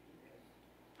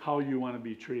 How you want to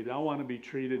be treated. I want to be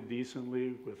treated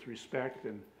decently, with respect,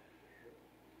 and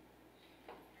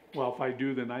well, if I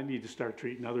do, then I need to start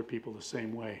treating other people the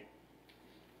same way,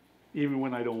 even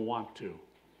when I don't want to.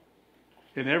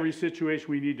 In every situation,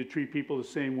 we need to treat people the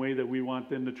same way that we want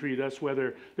them to treat us,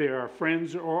 whether they are our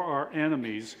friends or our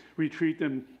enemies. We treat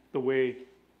them the way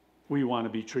we want to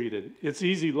be treated. It's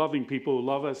easy loving people who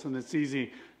love us, and it's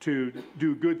easy to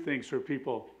do good things for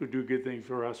people who do good things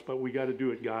for us, but we got to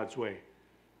do it God's way.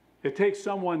 It takes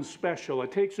someone special.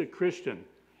 It takes a Christian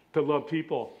to love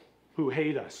people who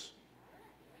hate us.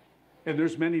 And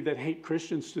there's many that hate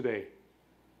Christians today.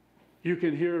 You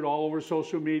can hear it all over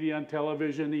social media, on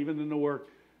television, even in the work.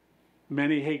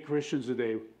 Many hate Christians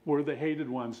today. We're the hated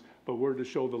ones, but we're to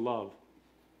show the love.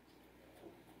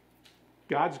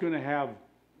 God's going to have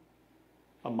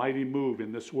a mighty move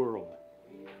in this world.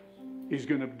 He's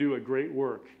going to do a great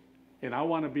work. And I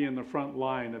want to be in the front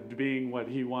line of being what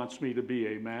He wants me to be.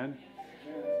 Amen?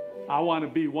 I want to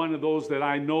be one of those that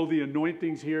I know the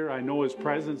anointing's here, I know His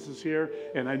presence is here,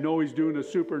 and I know He's doing a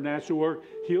supernatural work.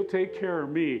 He'll take care of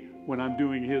me when I'm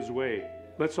doing His way.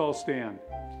 Let's all stand.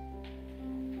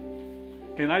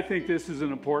 And I think this is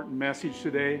an important message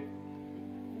today.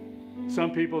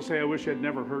 Some people say, I wish I'd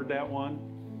never heard that one.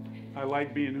 I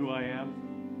like being who I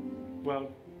am.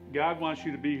 Well, God wants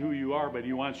you to be who you are, but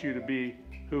He wants you to be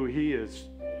who He is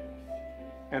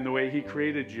and the way He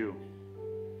created you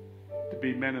to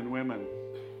be men and women.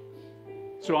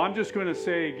 So I'm just going to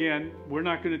say again, we're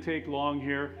not going to take long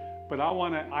here, but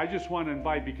I just want to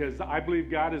invite, because I believe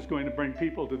God is going to bring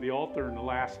people to the altar in the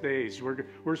last days.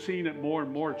 We're seeing it more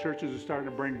and more. Churches are starting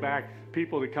to bring back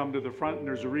people to come to the front, and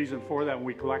there's a reason for that when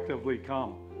we collectively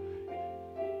come.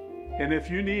 And if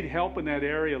you need help in that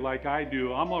area like I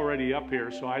do, I'm already up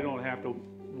here, so I don't have to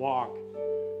walk.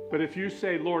 But if you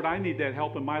say, Lord, I need that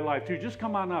help in my life too, just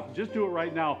come on up. Just do it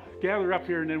right now. Gather up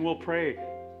here and then we'll pray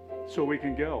so we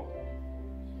can go.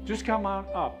 Just come on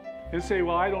up and say,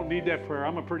 well, I don't need that prayer.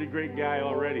 I'm a pretty great guy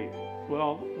already.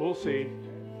 Well, we'll see.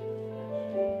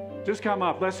 Just come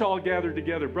up. Let's all gather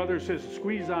together. Brother says,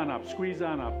 squeeze on up, squeeze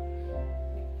on up,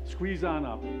 squeeze on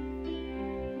up.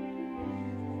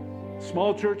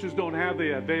 Small churches don't have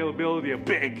the availability of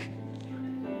big.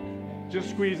 Just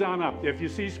squeeze on up. If you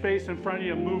see space in front of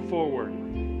you, move forward.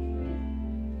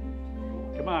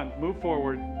 Come on, move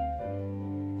forward.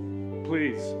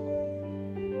 Please.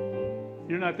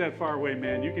 You're not that far away,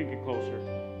 man. You can get closer.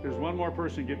 There's one more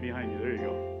person. Get behind you. There you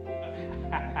go.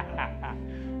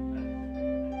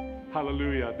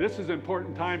 Hallelujah. This is an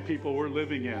important time, people, we're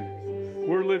living in.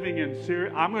 We're living in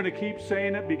serious. I'm going to keep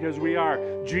saying it because we are.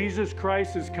 Jesus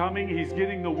Christ is coming. He's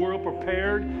getting the world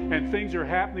prepared, and things are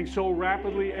happening so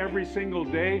rapidly every single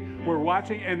day. We're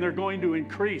watching, and they're going to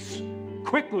increase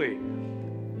quickly.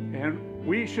 And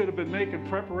we should have been making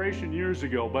preparation years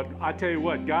ago. But I tell you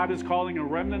what, God is calling a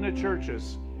remnant of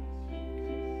churches.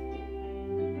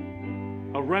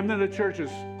 A remnant of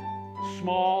churches,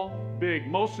 small, big,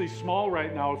 mostly small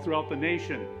right now throughout the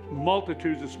nation.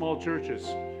 Multitudes of small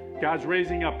churches. God's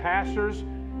raising up pastors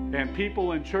and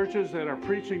people in churches that are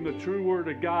preaching the true word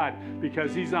of God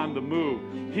because He's on the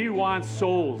move. He wants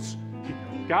souls.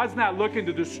 God's not looking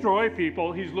to destroy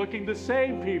people. He's looking to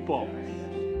save people.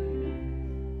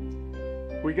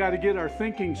 We got to get our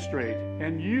thinking straight.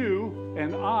 And you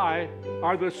and I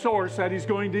are the source that He's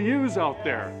going to use out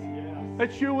there.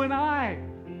 It's you and I.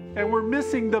 And we're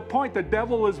missing the point. The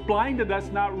devil is blinded us,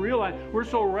 not realizing. We're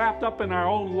so wrapped up in our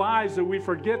own lives that we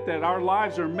forget that our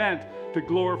lives are meant to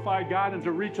glorify God and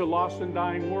to reach a lost and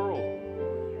dying world.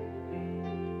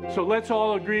 So let's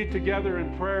all agree together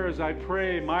in prayer as I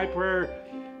pray. My prayer,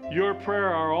 your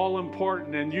prayer are all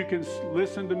important. And you can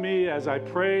listen to me as I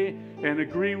pray and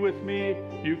agree with me.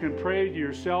 You can pray to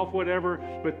yourself, whatever.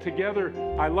 But together,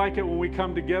 I like it when we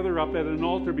come together up at an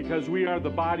altar because we are the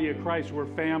body of Christ. We're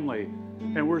family.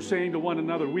 And we're saying to one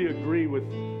another, we agree with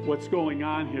what's going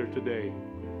on here today.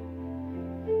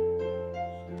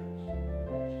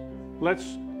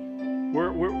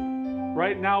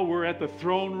 Right now we're at the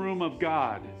throne room of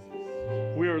God.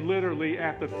 We are literally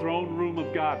at the throne room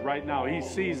of God right now. He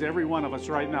sees every one of us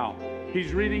right now.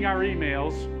 He's reading our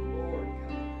emails.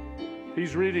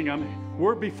 He's reading them.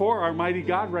 We're before our mighty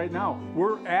God right now.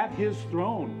 We're at His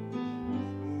throne.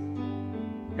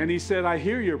 And He said, I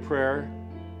hear your prayer.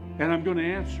 And I'm going to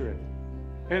answer it.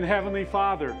 And Heavenly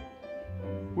Father,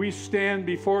 we stand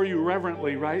before you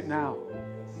reverently right now.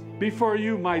 Before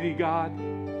you, mighty God.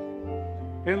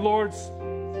 And Lord,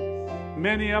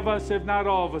 many of us, if not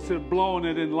all of us, have blown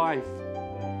it in life.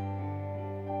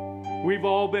 We've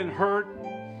all been hurt,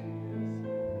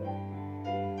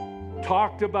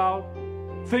 talked about,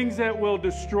 things that will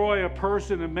destroy a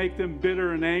person and make them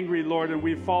bitter and angry, Lord. And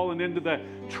we've fallen into the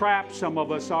trap, some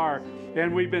of us are.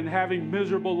 And we've been having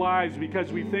miserable lives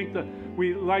because we think that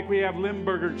we have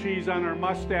Limburger cheese on our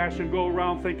mustache and go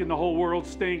around thinking the whole world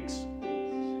stinks.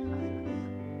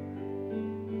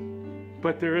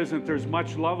 But there isn't. There's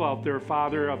much love out there,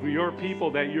 Father, of your people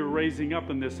that you're raising up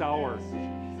in this hour.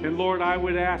 And Lord, I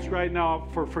would ask right now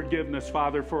for forgiveness,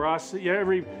 Father, for us.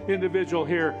 Every individual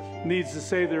here needs to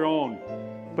say their own.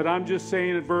 But I'm just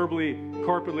saying it verbally,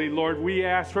 corporately, Lord, we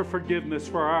ask for forgiveness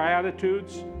for our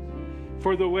attitudes,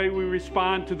 for the way we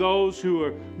respond to those who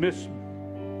are mistreat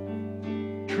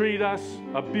us,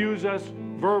 abuse us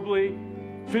verbally,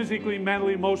 physically,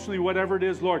 mentally, emotionally, whatever it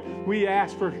is, Lord. We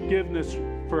ask for forgiveness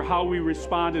for how we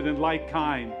responded in like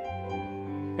kind.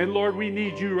 And Lord, we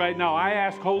need you right now. I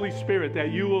ask, Holy Spirit,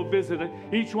 that you will visit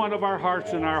each one of our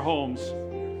hearts and our homes.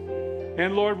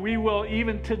 And Lord, we will,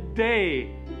 even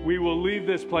today, we will leave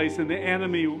this place and the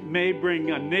enemy may bring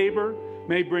a neighbor,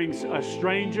 may bring a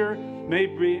stranger, may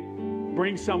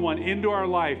bring someone into our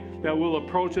life that will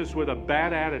approach us with a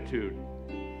bad attitude.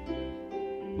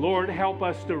 Lord, help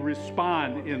us to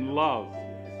respond in love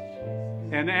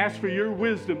and ask for your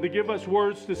wisdom to give us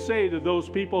words to say to those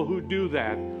people who do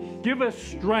that. Give us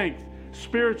strength,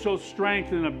 spiritual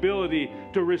strength and ability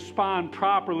to respond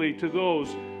properly to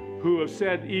those who have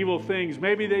said evil things.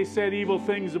 Maybe they said evil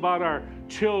things about our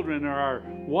children or our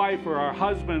wife or our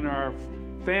husband or our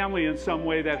family in some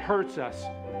way that hurts us.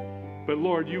 But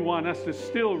Lord, you want us to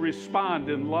still respond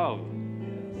in love.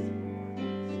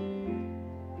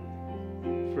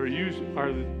 For you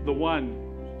are the one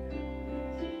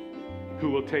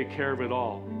who will take care of it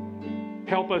all.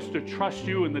 Help us to trust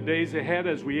you in the days ahead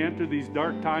as we enter these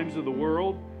dark times of the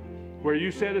world where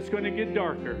you said it's going to get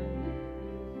darker.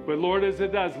 But Lord, as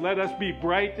it does, let us be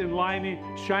bright and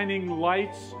shining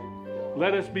lights.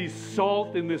 Let us be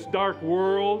salt in this dark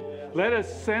world. Let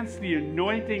us sense the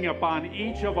anointing upon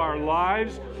each of our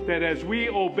lives, that as we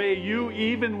obey you,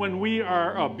 even when we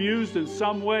are abused in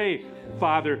some way,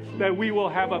 Father, that we will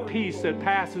have a peace that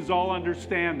passes all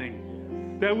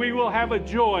understanding. That we will have a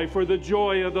joy, for the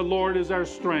joy of the Lord is our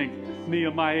strength.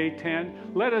 Nehemiah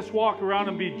 8:10. Let us walk around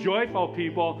and be joyful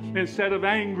people instead of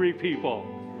angry people.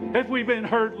 If we've been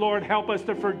hurt, Lord, help us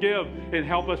to forgive and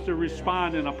help us to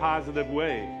respond in a positive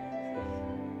way.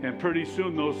 And pretty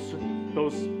soon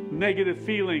those negative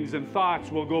feelings and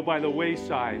thoughts will go by the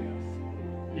wayside.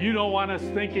 You don't want us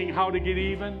thinking how to get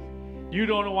even. You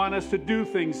don't want us to do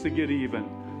things to get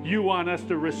even. You want us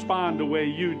to respond the way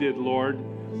you did, Lord.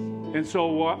 And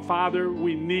so, Father,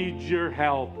 we need your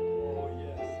help.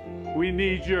 We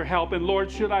need your help. And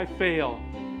Lord, should I fail,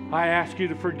 I ask you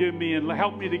to forgive me and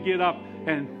help me to get up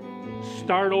and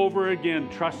start over again,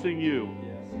 trusting you.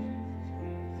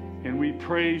 And we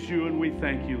praise you and we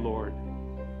thank you, Lord.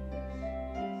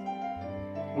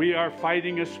 We are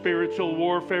fighting a spiritual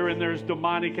warfare, and there's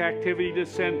demonic activity to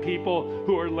send people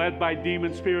who are led by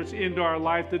demon spirits into our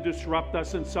life to disrupt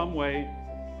us in some way.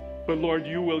 But Lord,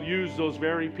 you will use those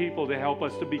very people to help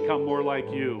us to become more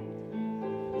like you.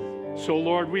 So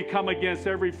Lord, we come against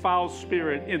every foul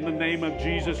spirit in the name of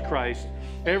Jesus Christ.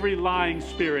 Every lying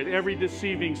spirit, every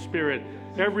deceiving spirit,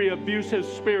 every abusive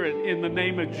spirit in the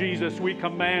name of Jesus, we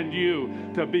command you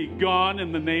to be gone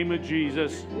in the name of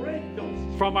Jesus.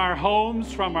 From our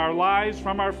homes, from our lives,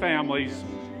 from our families,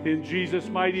 in Jesus'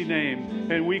 mighty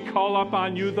name. And we call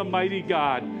upon you, the mighty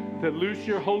God, to loose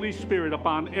your Holy Spirit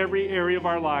upon every area of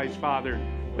our lives, Father,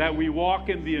 that we walk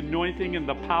in the anointing and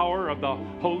the power of the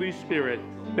Holy Spirit,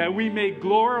 that we may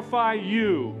glorify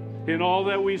you in all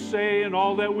that we say and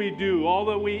all that we do, all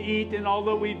that we eat and all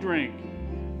that we drink,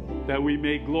 that we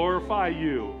may glorify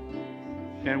you.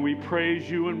 And we praise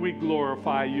you and we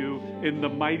glorify you in the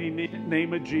mighty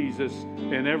name of Jesus.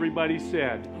 And everybody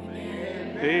said,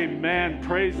 amen. Amen.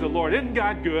 Praise the Lord. Isn't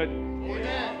God good?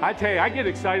 Amen. I tell you, I get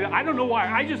excited. I don't know why.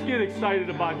 I just get excited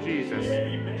about Jesus.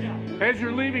 Amen. As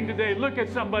you're leaving today, look at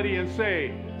somebody and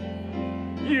say,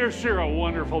 you're sure a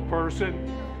wonderful person.